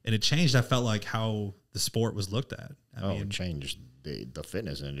 And it changed, I felt like, how the sport was looked at. It changed the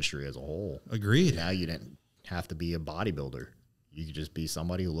fitness industry as a whole. Agreed. Now you didn't have to be a bodybuilder. You could just be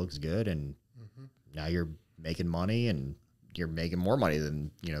somebody who looks good, and now you're making money, and you're making more money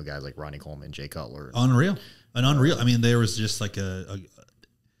than, guys like Ronnie Coleman, Jay Cutler. Unreal. There was just like a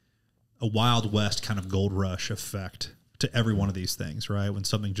Wild West kind of gold rush effect to every one of these things, right? When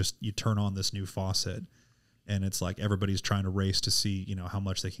something you turn on this new faucet, and it's like everybody's trying to race to see, how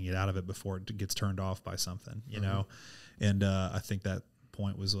much they can get out of it before it gets turned off by something, know? And I think that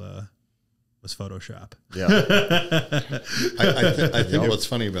point was Photoshop. Yeah. I think what's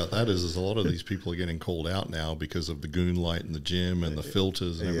funny about that is a lot of these people are getting called out now because of the goon light in the gym and the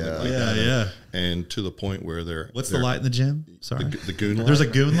filters and everything like that. Yeah. And to the point where What's the light in the gym? Sorry. The goon light. There's a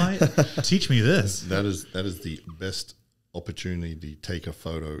goon light? Teach me this. That is the best opportunity to take a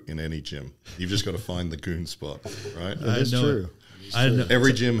photo in any gym. You've just got to find the goon spot, right? That's true.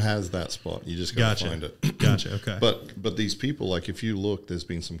 Every gym has that spot. You just got to find it. Gotcha. Okay. But these people, like, if you look, there's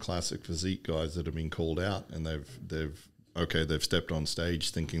been some classic physique guys that have been called out, and they've okay, they've stepped on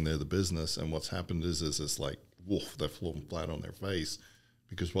stage thinking they're the business, and what's happened is it's like, woof, they've fallen flat on their face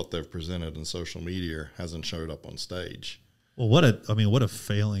because what they've presented in social media hasn't showed up on stage. Well, what a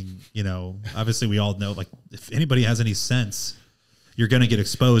failing, obviously we all know, like, if anybody has any sense, you're going to get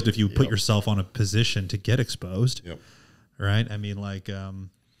exposed if you put yourself on a position to get exposed. Yep. Right. I mean, like,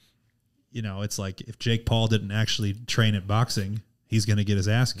 it's like if Jake Paul didn't actually train at boxing, he's going to get his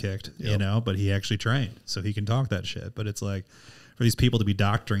ass kicked, but he actually trained, so he can talk that shit. But it's like, for these people to be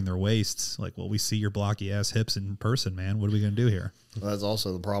doctoring their waists, like, well, we see your blocky ass hips in person, man. What are we going to do here? Well, that's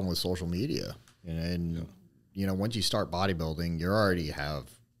also the problem with social media. And once you start bodybuilding, you already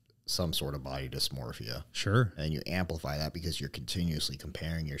have some sort of body dysmorphia. Sure. And you amplify that because you're continuously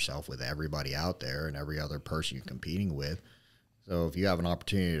comparing yourself with everybody out there and every other person you're competing with. So if you have an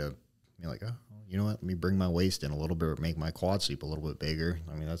opportunity to be like, oh, you know what, let me bring my waist in a little bit, make my quad sweep a little bit bigger.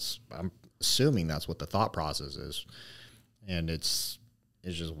 I mean, I'm assuming that's what the thought process is. And it's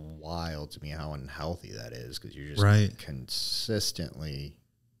just wild to me how unhealthy that is, because you're just consistently,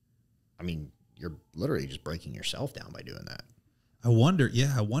 I mean, you're literally just breaking yourself down by doing that. I wonder,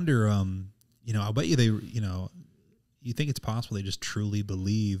 I bet you you think it's possible they just truly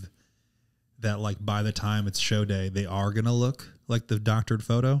believe that, like, by the time it's show day, they are going to look like the doctored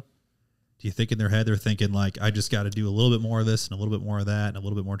photo? Do you think in their head they're thinking, like, I just got to do a little bit more of this and a little bit more of that and a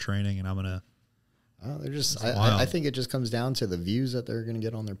little bit more training, and I'm going to... They're just. I think it just comes down to the views that they're going to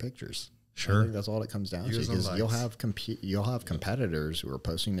get on their pictures. Sure, I think that's all it comes down to. Because you'll have competitors who are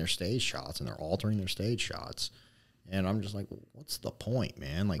posting their stage shots and they're altering their stage shots, and I'm just like, what's the point,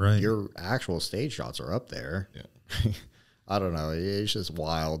 man? Like, your actual stage shots are up there. Yeah. I don't know. It's just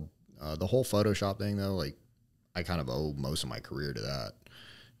wild. The whole Photoshop thing, though, like, I kind of owe most of my career to that.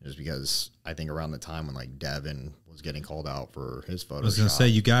 Just because I think around the time when, like, Devin was getting called out for his Photoshop. I was going to say,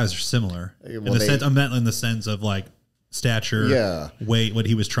 you guys are similar. Well, I meant in the sense of, like, stature, weight, what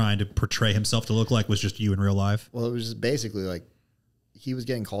he was trying to portray himself to look like was just you in real life. Well, it was just basically like he was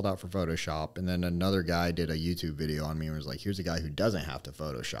getting called out for Photoshop, and then another guy did a YouTube video on me and was like, here's a guy who doesn't have to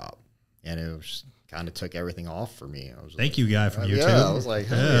Photoshop. And it was kind of took everything off for me. I was Thank you, guy from YouTube. Yeah, I was like,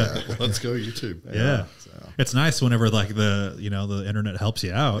 let's go YouTube. Yeah. So. It's nice whenever, like, the internet helps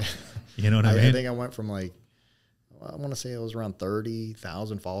you out. You know what I mean? I think I went from, like, I want to say it was around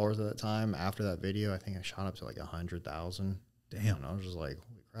 30,000 followers at that time. After that video, I think I shot up to like 100,000. Damn. And I was just like,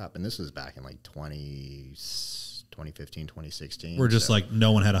 holy crap. And this was back in like 2015, 2016. We're just like,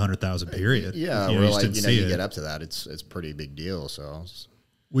 no one had 100,000 period. Yeah. We're like, you get up to that. It's a pretty big deal. So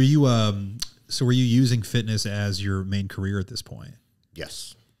were you, were you using fitness as your main career at this point?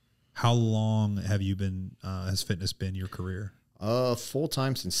 Yes. How long have you been, has fitness been your career? Full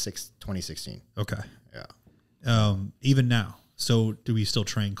time since 2016. Okay. Yeah. Even now. So do we still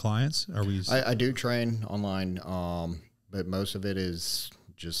train clients? I do train online, but most of it is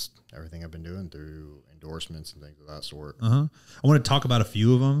just everything I've been doing through endorsements and things of that sort. I want to talk about a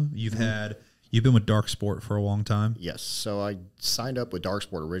few of them. You've been with Dark Sport for a long time. Yes. So I signed up with Dark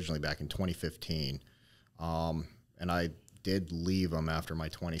Sport originally back in 2015. And I did leave them after my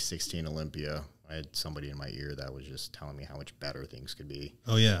 2016 Olympia. I had somebody in my ear that was just telling me how much better things could be.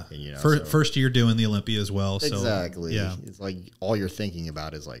 Oh, yeah. And, first year doing the Olympia as well. Exactly. So, yeah. It's like all you're thinking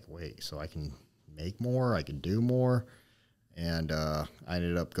about is like, wait, so I can make more, I can do more. And I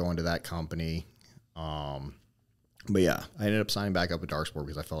ended up going to that company. But yeah, I ended up signing back up with Dark Sport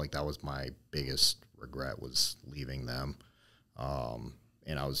because I felt like that was my biggest regret, was leaving them.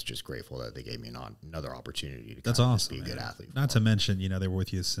 And I was just grateful that they gave me another opportunity to awesome, be a good athlete. Not to mention, they were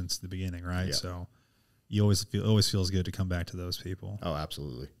with you since the beginning, right? Yeah. So you always feels good to come back to those people. Oh,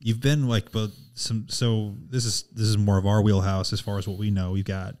 absolutely. You've been like, so this is more of our wheelhouse as far as what we know. We've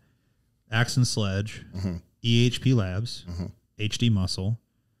got Axe and Sledge, EHP Labs, HD Muscle,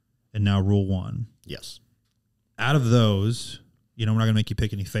 and now Rule 1. Yes. Out of those, we're not going to make you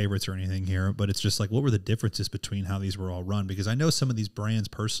pick any favorites or anything here, but it's just like, what were the differences between how these were all run? Because I know some of these brands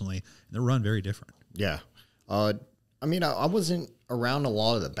personally, and they're run very different. Yeah. I mean, I wasn't around a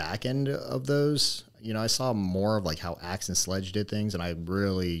lot of the back end of those. I saw more of like how Axe and Sledge did things, and I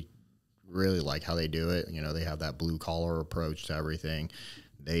really, really like how they do it. They have that blue collar approach to everything.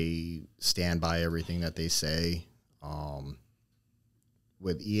 They stand by everything that they say.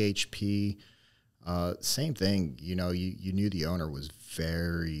 With EHP, same thing. You knew the owner was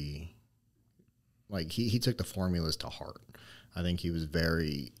very, like, he took the formulas to heart. I think he was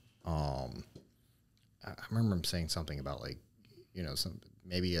very, I remember him saying something about, like,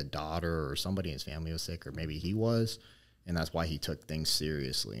 maybe a daughter or somebody in his family was sick, or maybe he was, and that's why he took things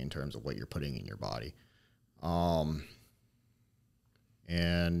seriously in terms of what you're putting in your body.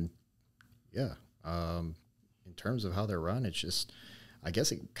 And yeah, in in terms of how they're run, it's just, I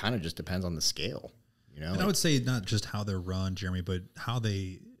guess it kind of just depends on the scale, you know? And I would say not just how they're run, Jeremy, but how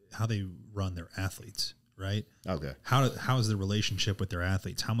they run their athletes, right? Okay. How is the relationship with their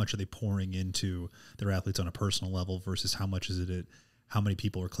athletes? How much are they pouring into their athletes on a personal level versus how much is it how many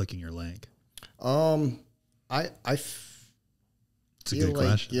people are clicking your link? It's a good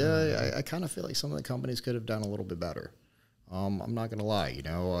question. Yeah, I kind of feel like some of the companies could have done a little bit better. I'm not going to lie, you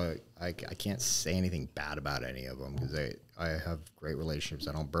know, I can't say anything bad about any of them because I have great relationships.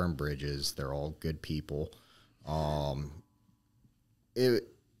 I don't burn bridges. They're all good people. This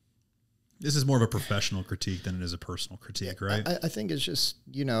is more of a professional critique than it is a personal critique, right? I think it's just,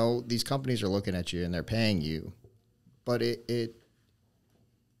 you know, these companies are looking at you and they're paying you, but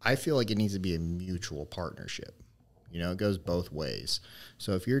I feel like it needs to be a mutual partnership. You know, it goes both ways.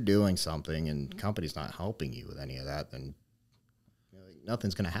 So if you're doing something and the company's not helping you with any of that, then you know,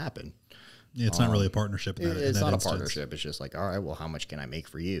 nothing's going to happen. Yeah, it's not really a partnership. It's not a partnership. It's just like, all right, well, how much can I make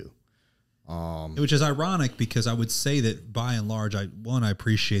for you? Which is ironic because I would say that by and large, I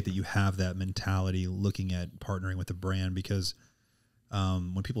appreciate that you have that mentality looking at partnering with a brand because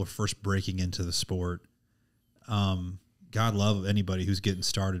when people are first breaking into the sport, God love anybody who's getting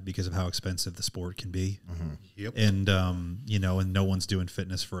started because of how expensive the sport can be. Mm-hmm. Yep. And, you know, and no one's doing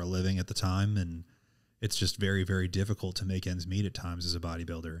fitness for a living at the time. And it's just very, very difficult to make ends meet at times as a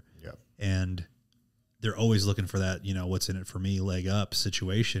bodybuilder. Yep. And they're always looking for that, you know, what's in it for me leg up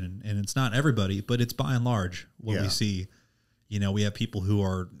situation. And it's not everybody, but it's by and large what we see. You know, we have people who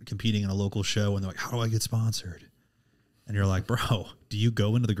are competing in a local show and they're like, how do I get sponsored? And you're like, bro, do you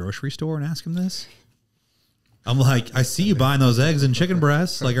go into the grocery store and ask him this? I'm like, I see you buying those eggs and chicken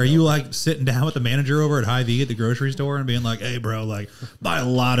breasts. Like, are you like sitting down with the manager over at Hy-Vee at the grocery store and being like, hey, bro, like, buy a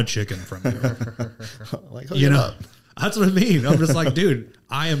lot of chicken from you? Like, you know, that's what I mean. I'm just like, dude,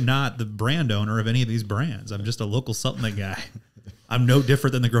 I am not the brand owner of any of these brands. I'm just a local supplement guy. I'm no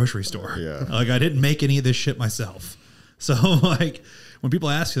different than the grocery store. Yeah. Like, I didn't make any of this shit myself. So, like, when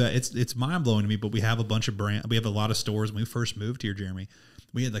people ask you that, it's mind blowing to me. But we have a bunch of we have a lot of stores. When we first moved here, Jeremy,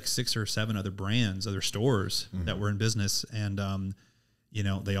 we had like 6 or 7 other brands, other stores that were in business. And, you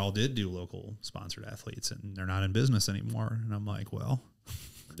know, they all did do local sponsored athletes and they're not in business anymore. And I'm like, well,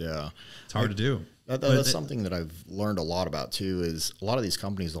 yeah, it's hard to do. That's something that I've learned a lot about too, is a lot of these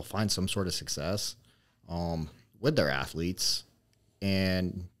companies, they'll find some sort of success with their athletes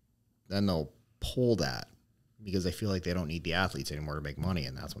and then they'll pull that because they feel like they don't need the athletes anymore to make money.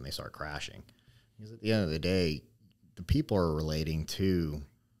 And that's when they start crashing. Because at the end of the day, the people are relating to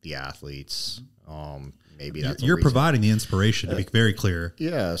the athletes. Maybe that's you're providing the inspiration, to be very clear.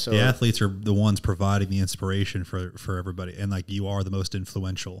 Yeah. So the athletes are the ones providing the inspiration for everybody. And like, you are the most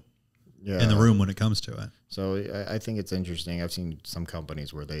influential in the room when it comes to it. So I think it's interesting. I've seen some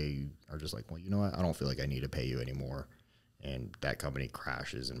companies where they are just like, well, you know what? I don't feel like I need to pay you anymore. And that company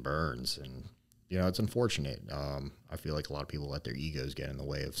crashes and burns. And, you know, it's unfortunate. I feel like a lot of people let their egos get in the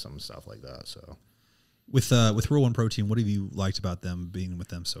way of some stuff like that. So with Rule One Protein, what have you liked about them being with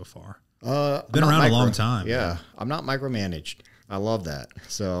them so far? Been around a long time. Yeah. I'm not micromanaged. I love that.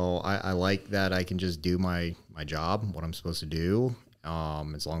 So I like that I can just do my job, what I'm supposed to do,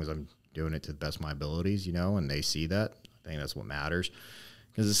 as long as I'm doing it to the best of my abilities, you know, and they see that. I think that's what matters.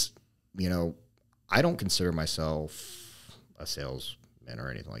 Because, you know, I don't consider myself a salesman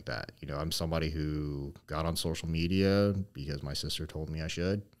or anything like that. You know, I'm somebody who got on social media because my sister told me I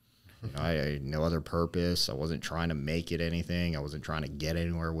should. You know, I had no other purpose. I wasn't trying to make it anything. I wasn't trying to get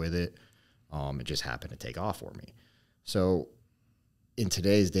anywhere with it. It just happened to take off for me. So in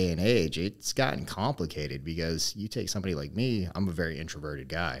today's day and age, it's gotten complicated because you take somebody like me, I'm a very introverted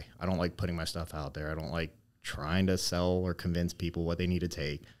guy. I don't like putting my stuff out there. I don't like trying to sell or convince people what they need to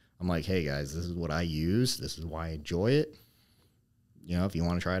take. I'm like, hey guys, this is what I use. This is why I enjoy it. You know, if you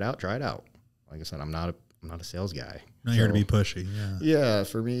want to try it out, try it out. Like I said, I'm not a sales guy. Not here to be pushy. Yeah. Yeah.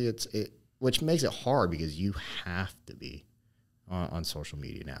 For me, which makes it hard because you have to be on social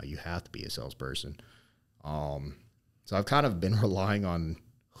media now. You have to be a salesperson. So I've kind of been relying on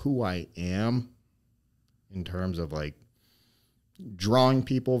who I am in terms of like drawing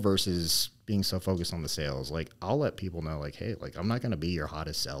people versus being so focused on the sales. Like, I'll let people know, like, hey, like, I'm not going to be your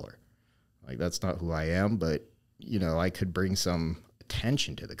hottest seller. Like, that's not who I am, but, you know, I could bring some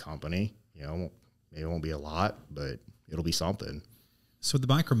attention to the company. You know, maybe it won't be a lot, but it'll be something. So the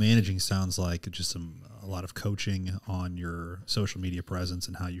micromanaging sounds like just a lot of coaching on your social media presence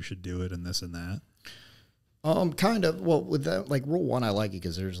and how you should do it and this and that. Kind of. Well, with that, like Rule 1, I like it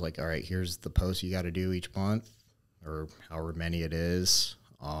because there's like, all right, here's the post you got to do each month or however many it is.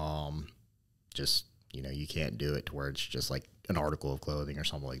 Just, you know, you can't do it to where it's just like an article of clothing or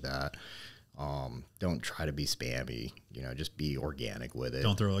something like that. Don't try to be spammy, just be organic with it.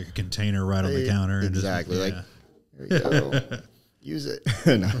 Don't throw like a container right on the counter. Exactly. And just, like, there you go. Use it.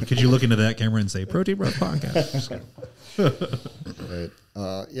 No. Could you look into that camera and say Protein Bros Podcast? But,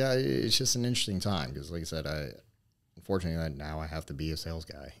 yeah, it's just an interesting time because, like I said, unfortunately now I have to be a sales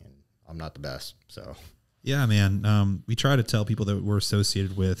guy and I'm not the best. So, yeah, man. We try to tell people that we're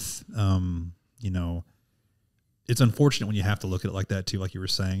associated with, it's unfortunate when you have to look at it like that too, like you were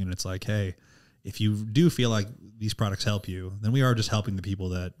saying. And it's like, hey, if you do feel like these products help you, then we are just helping the people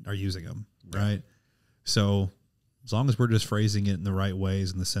that are using them. Right. So as long as we're just phrasing it in the right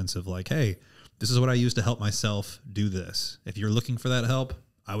ways in the sense of like, hey, this is what I use to help myself do this. If you're looking for that help,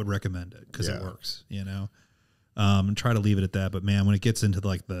 I would recommend it because it works, and try to leave it at that. But man, when it gets into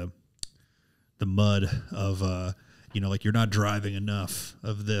like the mud of, like you're not driving enough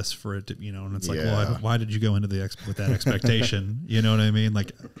of this for it to, and it's like, well, why did you go into with that expectation? You know what I mean?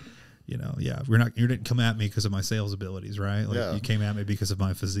 Like, you didn't come at me because of my sales abilities, right? Like you came at me because of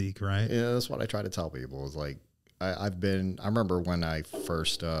my physique, right? Yeah. That's what I try to tell people is like, I remember when I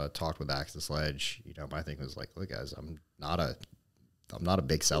first talked with Access Ledge, my thing was like, look guys, I'm not a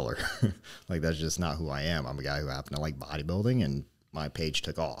big seller. Like that's just not who I am. I'm a guy who happened to like bodybuilding and my page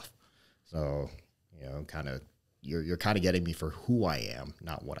took off. So, you're kind of getting me for who I am,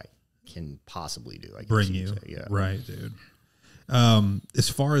 not what I can possibly do. I guess bring you. Yeah. Right, dude. As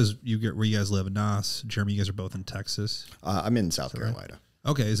far as where you guys live, Nas, Jeremy, you guys are both in Texas. I'm in South Carolina.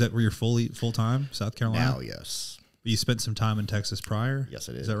 Okay, is that where you're full time, South Carolina? Now, yes. But you spent some time in Texas prior? Yes,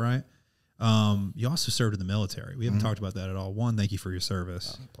 I did. Is that right? You also served in the military. We haven't talked about that at all. One, thank you for your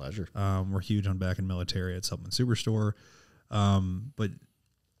service. Pleasure. We're huge on back in military at Supplement Superstore. But,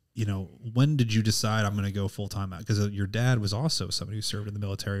 when did you decide I'm going to go full-time out? Because your dad was also somebody who served in the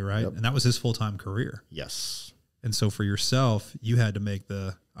military, right? Yep. And that was his full-time career. Yes. And so for yourself, you had to make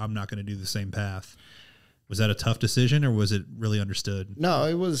I'm not going to do the same path. Was that a tough decision or was it really understood? No,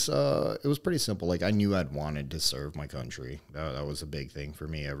 it was pretty simple. Like I knew I'd wanted to serve my country. That was a big thing for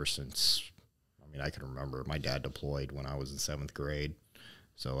me ever since, I can remember my dad deployed when I was in 7th grade.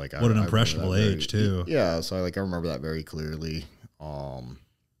 So like, what an impressionable age too. Yeah. So I remember that very clearly.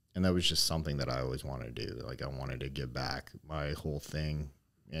 And that was just something that I always wanted to do. Like I wanted to give back. My whole thing,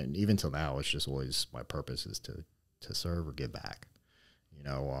 and even till now, it's just always my purpose is to serve or give back.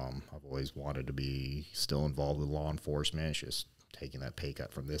 I've always wanted to be still involved with law enforcement. It's just taking that pay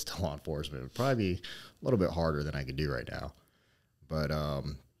cut from this to law enforcement would probably be a little bit harder than I could do right now. But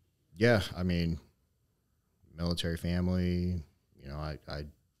military family. I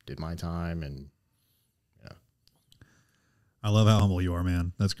did my time and. I love how humble you are,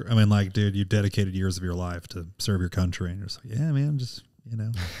 man. That's great. Dude, you dedicated years of your life to serve your country, and you're just like, yeah, man, just,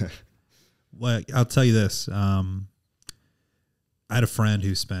 Well, I'll tell you this. I had a friend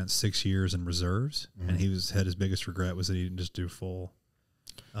who spent 6 years in reserves, and he had his biggest regret was that he didn't just do full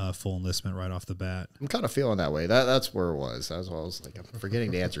enlistment right off the bat. I'm kind of feeling that way. That's where it was. That's why I was like, I'm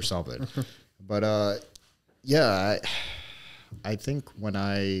forgetting to answer something. But, I think when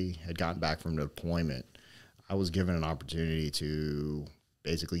I had gotten back from the deployment, I was given an opportunity to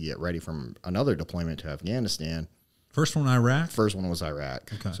basically get ready from another deployment to Afghanistan. First one, Iraq? First one was Iraq.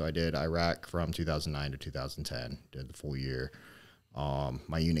 Okay. So I did Iraq from 2009 to 2010, did the full year.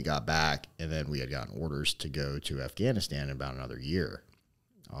 My unit got back, and then we had gotten orders to go to Afghanistan in about another year.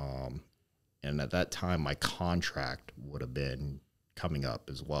 And at that time, my contract would have been coming up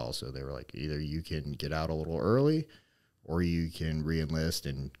as well. So they were like, either you can get out a little early or you can re-enlist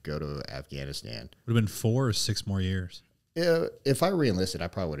and go to Afghanistan. Would have been 4 or 6 more years. Yeah, if I re-enlisted, I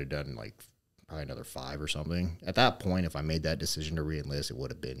probably would have done probably another 5 or something. At that point, if I made that decision to re-enlist, it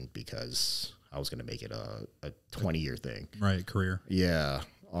would have been because I was going to make it a 20-year thing. Right, career. Yeah.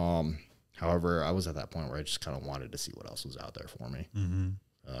 However, I was at that point where I just kind of wanted to see what else was out there for me. Mm-hmm.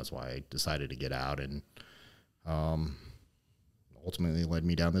 That's why I decided to get out, and ultimately led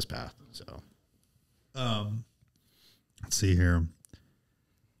me down this path. So, let's see here.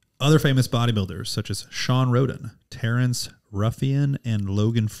 Other famous bodybuilders such as Sean Roden, Terrence Ruffian, and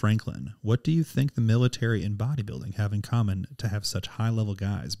Logan Franklin. What do you think the military and bodybuilding have in common to have such high-level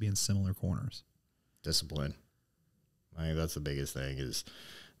guys be in similar corners? Discipline. I think that's the biggest thing is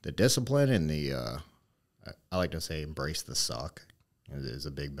the discipline and the, I like to say embrace the suck is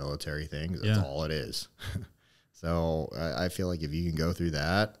a big military thing. That's all it is. So I feel like if you can go through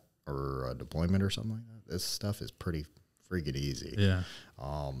that or a deployment or something like that, this stuff is pretty freaking easy. Yeah.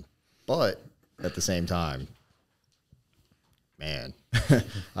 But at the same time, man,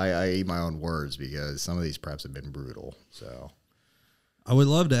 I eat my own words because some of these preps have been brutal. So I would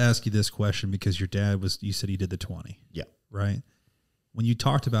love to ask you this question because your dad you said he did the 20. Yeah. Right. when you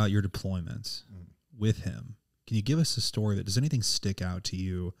talked about your deployments with him, can you give us a story that does anything stick out to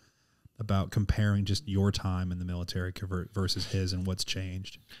you about comparing just your time in the military versus his and what's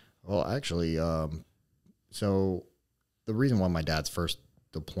changed? Well, actually, so the reason why my dad's first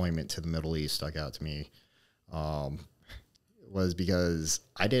deployment to the Middle East stuck out to me was because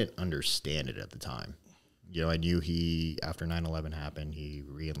I didn't understand it at the time. You know, I knew after 9/11 happened, he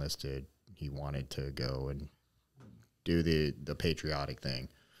re-enlisted. He wanted to go and do the patriotic thing.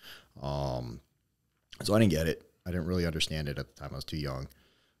 So I didn't get it. I didn't really understand it at the time. I was too young.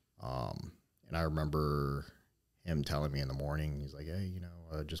 And I remember him telling me in the morning, he's like, hey, you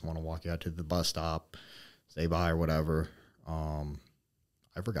know, I just want to walk you out to the bus stop, say bye or whatever.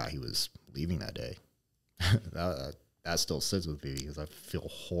 I forgot he was leaving that day. That still sits with me because I feel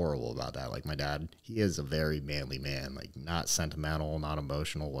horrible about that. Like, my dad, he is a very manly man, like, not sentimental, not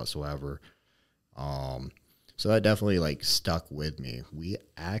emotional whatsoever. So that definitely, like, stuck with me. We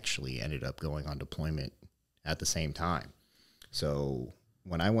actually ended up going on deployment at the same time. So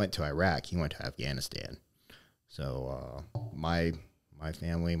when I went to Iraq, he went to Afghanistan. So my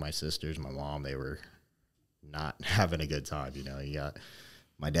family, my sisters, my mom, they were not having a good time. You know, you got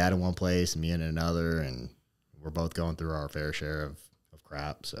my dad in one place, me in another, and we're both going through our fair share of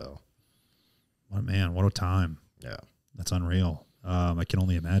crap. So, what a time. Yeah. That's unreal. I can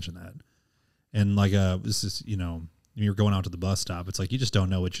only imagine that. And like, this is, you know, you're going out to the bus stop. It's like, you just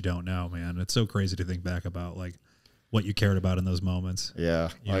don't know what you don't know, man. It's so crazy to think back about like what you cared about in those moments. Yeah.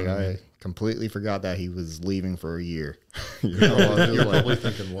 You like, I completely forgot that he was leaving for a year. You You're know, probably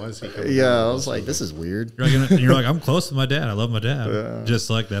thinking, why is he coming? yeah. I was like, this is weird. You're like, I'm close to my dad. I love my dad. Yeah. Just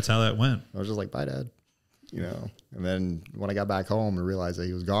like, that's how that went. I was just like, bye, Dad. You know, and then when I got back home and realized that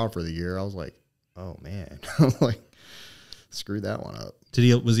he was gone for the year, I was like, oh man, like, screwed that one up.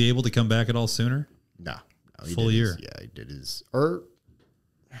 Was he able to come back at all sooner? No, he Full did year. He did his, I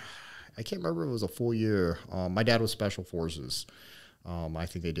can't remember if it was a full year. My dad was Special Forces. I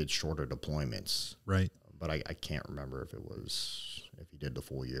think they did shorter deployments. Right. But I can't remember if he did the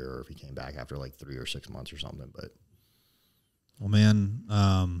full year or if he came back after like 3 or 6 months or something. But well,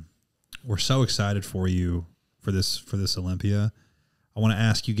 man, we're so excited for you for this Olympia. I want to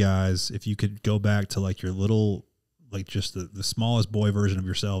ask you guys if you could go back to like your little, like just the smallest boy version of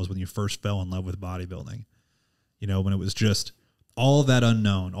yourselves when you first fell in love with bodybuilding. You know, when it was just all that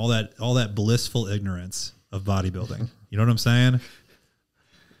unknown, all that blissful ignorance of bodybuilding. You know what I'm saying?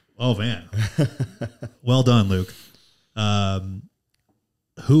 Oh man. Well done, Luke.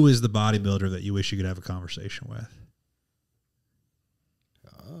 Who is the bodybuilder that you wish you could have a conversation with?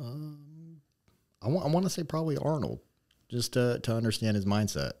 I want to say probably Arnold, just to understand his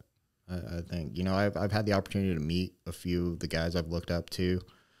mindset. I think, you know, I've had the opportunity to meet a few of the guys I've looked up to,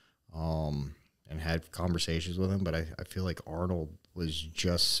 and had conversations with him, but I feel like Arnold was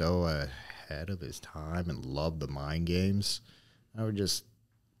just so ahead of his time and loved the mind games. I would just,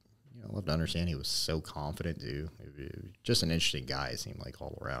 you know, love to understand he was so confident too. Just an interesting guy, it seemed like,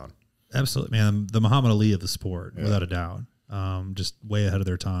 all around. Absolutely, man. The Muhammad Ali of the sport, without a doubt. Just way ahead of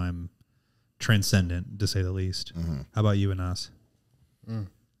their time, transcendent, to say the least. Mm-hmm. How about you and us?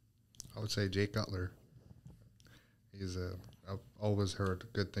 I would say Jay Cutler. I've always heard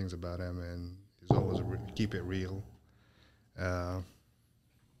good things about him, and he's always keep it real.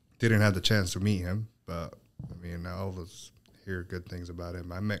 Didn't have the chance to meet him, but I mean, I always hear good things about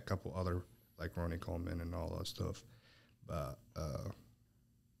him. I met a couple other, like Ronnie Coleman and all that stuff, but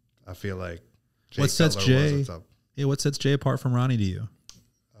I feel like Jay What sets Cutler Jay? Yeah, what sets Jay apart from Ronnie to you?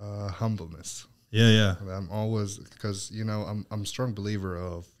 humbleness. Yeah. I'm always, because, you know, I'm a strong believer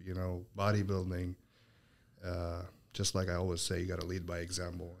of, you know, bodybuilding. Just like I always say, you got to lead by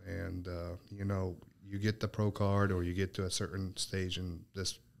example. And, you know, you get the pro card or you get to a certain stage in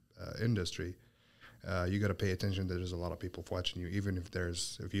this industry, you got to pay attention that there's a lot of people watching you. Even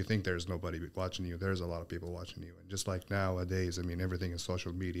if you think there's nobody watching you, there's a lot of people watching you. And just like nowadays, I mean, everything is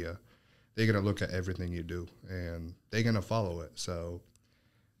social media. They're going to look at everything you do, and they're going to follow it. So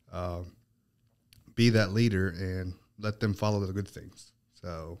be that leader and let them follow the good things.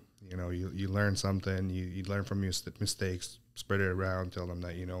 So, you know, you learn something, you learn from your mistakes, spread it around, tell them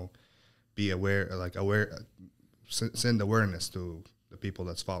that, you know, be aware, send awareness to the people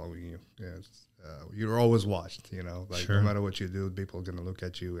that's following you. Yes. You're always watched, you know, like no matter what you do, people are going to look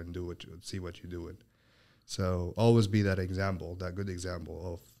at you and see what you're doing. So always be that example, that good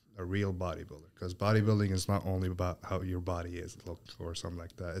example of a real bodybuilder, because bodybuilding is not only about how your body is looked or something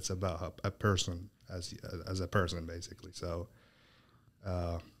like that. It's about a person as a person, basically. So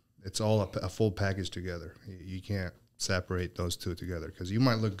it's all a full package together. You can't separate those two together, because you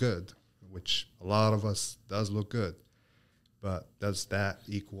might look good, which a lot of us does look good, but does that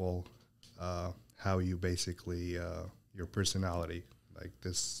equal how you basically your personality? Like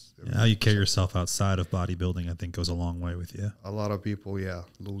this, how you carry yourself outside of bodybuilding, I think, goes a long way with you. A lot of people,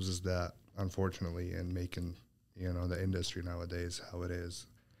 loses that, unfortunately, in making, the industry nowadays how it is.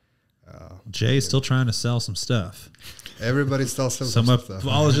 Jay's still trying to sell some stuff. Everybody still sells some stuff.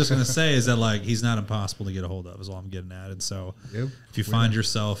 All I was just going to say is that, like, he's not impossible to get a hold of, is all I'm getting at. And so if you find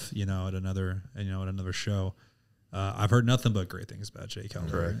yourself, at another show, I've heard nothing but great things about Jay Keller.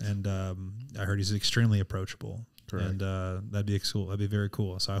 Correct. And I heard he's extremely approachable. Correct. And that'd be cool. That'd be very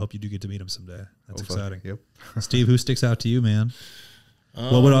cool. So I hope you do get to meet him someday. That's exciting. Yep. Steve, who sticks out to you, man?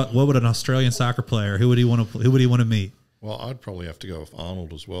 What would an Australian soccer player? Who would he want to meet? Well, I'd probably have to go with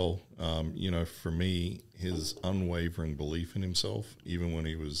Arnold as well. For me, his unwavering belief in himself, even when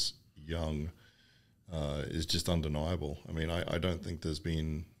he was young, is just undeniable. I mean, I don't think there's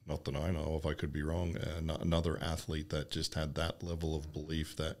been, not that I know of, I could be wrong, another athlete that just had that level of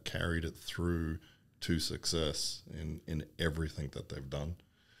belief that carried it through to success in everything that they've done.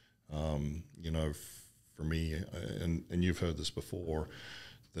 For me, and you've heard this before,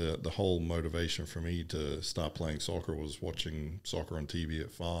 the whole motivation for me to start playing soccer was watching soccer on TV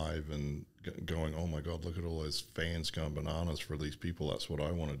at 5 and going, oh my God, look at all those fans going bananas for these people. That's what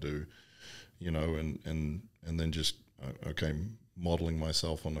I want to do, and then just, modeling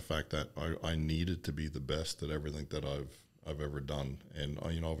myself on the fact that I needed to be the best at everything that I've ever done. And,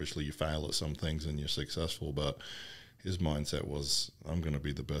 obviously you fail at some things and you're successful, but his mindset was, I'm going to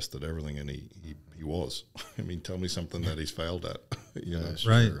be the best at everything. And he was. I mean, tell me something that he's failed at. That's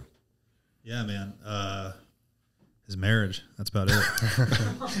right. true. Yeah, man. His marriage. That's about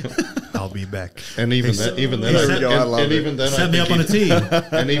it. I'll be back. And even then, set me up on a tee.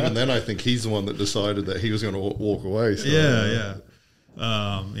 And even then, I think he's the one that decided that he was going to walk away. So. Yeah.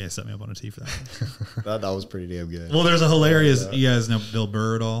 Set me up on a tee for that. That was pretty damn good. Well, there's a hilarious. You guys know Bill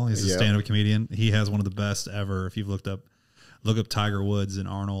Burr at all? He's a stand-up comedian. He has one of the best ever. If you've look up Tiger Woods and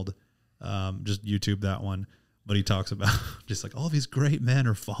Arnold, just YouTube that one. But he talks about just like all these great men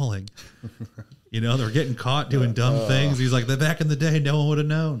are falling. They're getting caught doing dumb things. He's like, back in the day, no one would have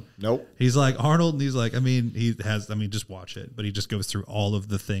known. Nope. He's like Arnold, and he's like, just watch it. But he just goes through all of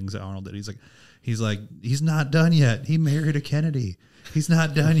the things that Arnold did. He's like, he's not done yet. He married a Kennedy. He's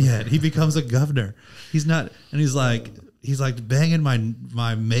not done yet. He becomes a governor. He's not, and he's like banging my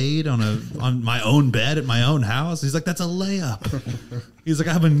maid on my own bed at my own house. He's like, that's a layup. He's like,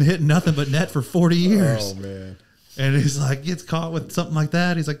 I've been hitting nothing but net for 40 years. Oh man. And he's like, gets caught with something like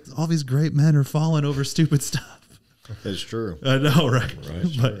that. He's like, all these great men are falling over stupid stuff. It's true. I know, right?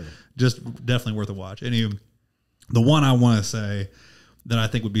 But just definitely worth a watch. Anyway, the one I want to say that I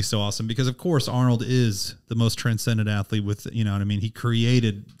think would be so awesome, because of course Arnold is the most transcendent athlete with, he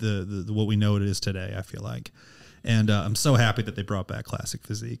created the what we know it is today, I feel like. And I'm so happy that they brought back Classic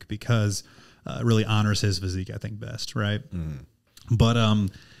Physique, because it really honors his physique, I think, best, right? Mm. But I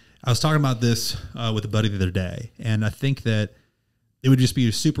was talking about this with a buddy the other day, and I think that it would just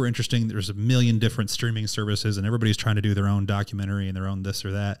be super interesting. There's a million different streaming services, and everybody's trying to do their own documentary and their own this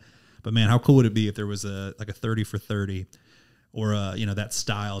or that. But man, how cool would it be if there was a 30 for 30 or that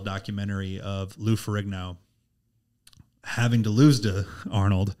style documentary of Lou Ferrigno having to lose to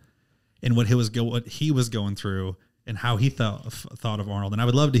Arnold, and what he was going through and how he thought of Arnold. And I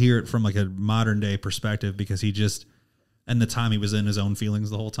would love to hear it from like a modern day perspective, because he just, and the time he was in his own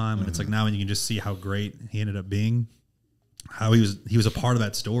feelings the whole time. And it's like, now when you can just see how great he ended up being, how he was a part of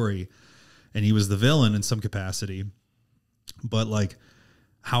that story, and he was the villain in some capacity. But like,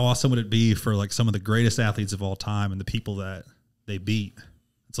 how awesome would it be for like some of the greatest athletes of all time and the people that they beat?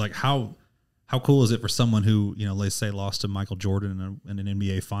 It's like, how cool is it for someone who, let's say lost to Michael Jordan in an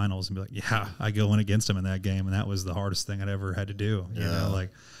NBA finals, and be like, yeah, I go in against him in that game, and that was the hardest thing I'd ever had to do. Like,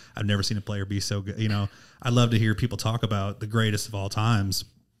 I've never seen a player be so good. I'd love to hear people talk about the greatest of all times,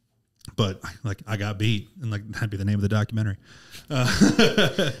 but like, I got beat, and like, that'd be the name of the documentary.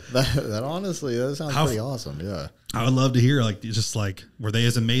 That honestly, that sounds pretty awesome. Yeah. I would love to hear, like, just like, were they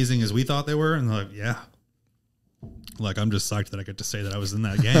as amazing as we thought they were? And like, yeah. Like, I'm just psyched that I get to say that I was in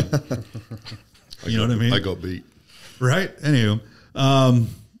that game. You know what I mean? I got beat. Right? Anyway,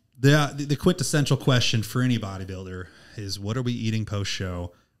 the quintessential question for any bodybuilder is, what are we eating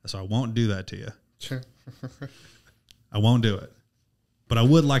post-show? So I won't do that to you. Sure. I won't do it. But I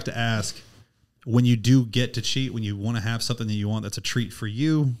would like to ask, when you do get to cheat, when you want to have something that you want that's a treat for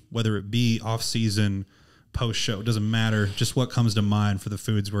you, whether it be off-season, post-show, it doesn't matter. Just what comes to mind for the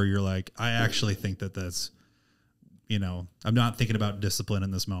foods where you're like, I actually think that's, I'm not thinking about discipline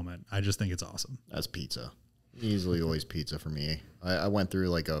in this moment. I just think it's awesome. That's pizza. Easily always pizza for me. I went through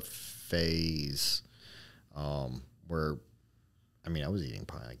like a phase where I mean, I was eating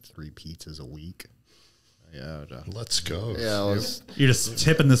probably like 3 pizzas a week. Yeah. Let's go. Yeah, I was. You're just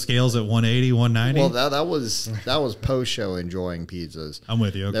tipping the scales at 180, 190? Well, that was post-show enjoying pizzas. I'm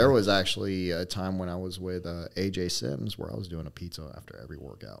with you. Okay. There was actually a time when I was with AJ Sims where I was doing a pizza after every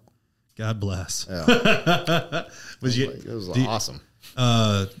workout. God bless. Yeah. It was awesome.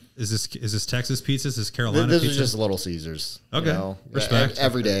 Is this Texas pizza? Is this Carolina This pizza? is just Little Caesars. Okay. You know? Respect.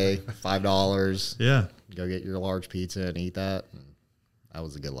 Every day, $5. Yeah. Go get your large pizza and eat that. That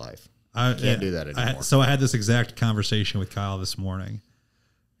was a good life. I Can't do that anymore. So I had this exact conversation with Kyle this morning,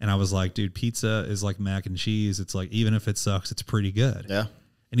 and I was like, dude, pizza is like mac and cheese. It's like, even if it sucks, it's pretty good. Yeah.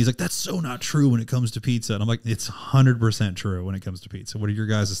 And he's like, that's so not true when it comes to pizza. And I'm like, it's 100% true when it comes to pizza. What are your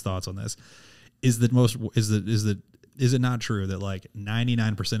guys' thoughts on this? Is it not true that like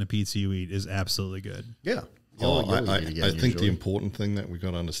 99% of pizza you eat is absolutely good? Yeah. I think the important thing that we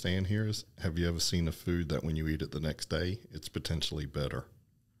got to understand here is, have you ever seen a food that when you eat it the next day, it's potentially better?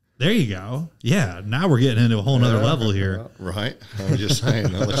 There you go. Yeah. Now we're getting into a whole nother level here. Right? I'm just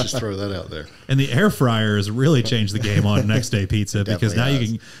saying. Let's just throw that out there. And the air fryer has really changed the game on next day pizza because now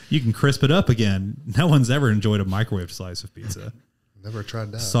you can crisp it up again. No one's ever enjoyed a microwave slice of pizza. Never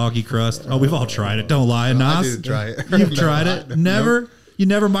tried that. Soggy crust. Oh, we've all tried it. Don't lie, Nas. I didn't try it. You've tried it? Never? Nope. You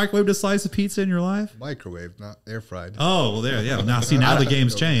never microwaved a slice of pizza in your life? Microwave, not air fried. Oh, well, there, yeah. Now the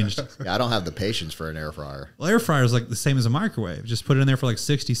game's changed. Yeah, I don't have the patience for an air fryer. Well, air fryer is like the same as a microwave. Just put it in there for like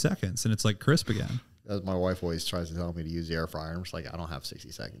 60 seconds, and it's like crisp again. As my wife always tries to tell me to use the air fryer. I'm just like, I don't have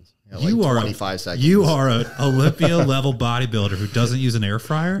 60 seconds. You are 25 seconds. You are an Olympia level bodybuilder who doesn't use an air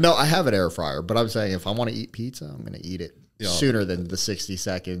fryer? No, I have an air fryer, but I'm saying if I want to eat pizza, I'm going to eat it sooner than the 60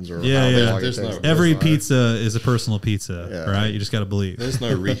 seconds or however long it takes. Every pizza is a personal pizza, right? You just got to believe. There's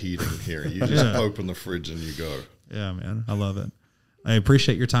no reheating here. You just open the fridge and you go. Yeah, man. I love it. I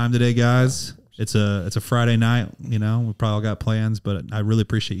appreciate your time today, guys. It's a Friday night. You know, we probably got plans, but I really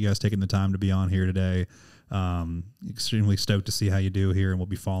appreciate you guys taking the time to be on here today. Extremely stoked to see how you do here, and we'll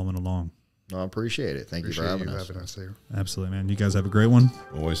be following along. I appreciate it. Thank you for having us. Here. Absolutely, man. You guys have a great one.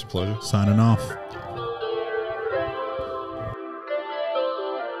 Always a pleasure. Signing off.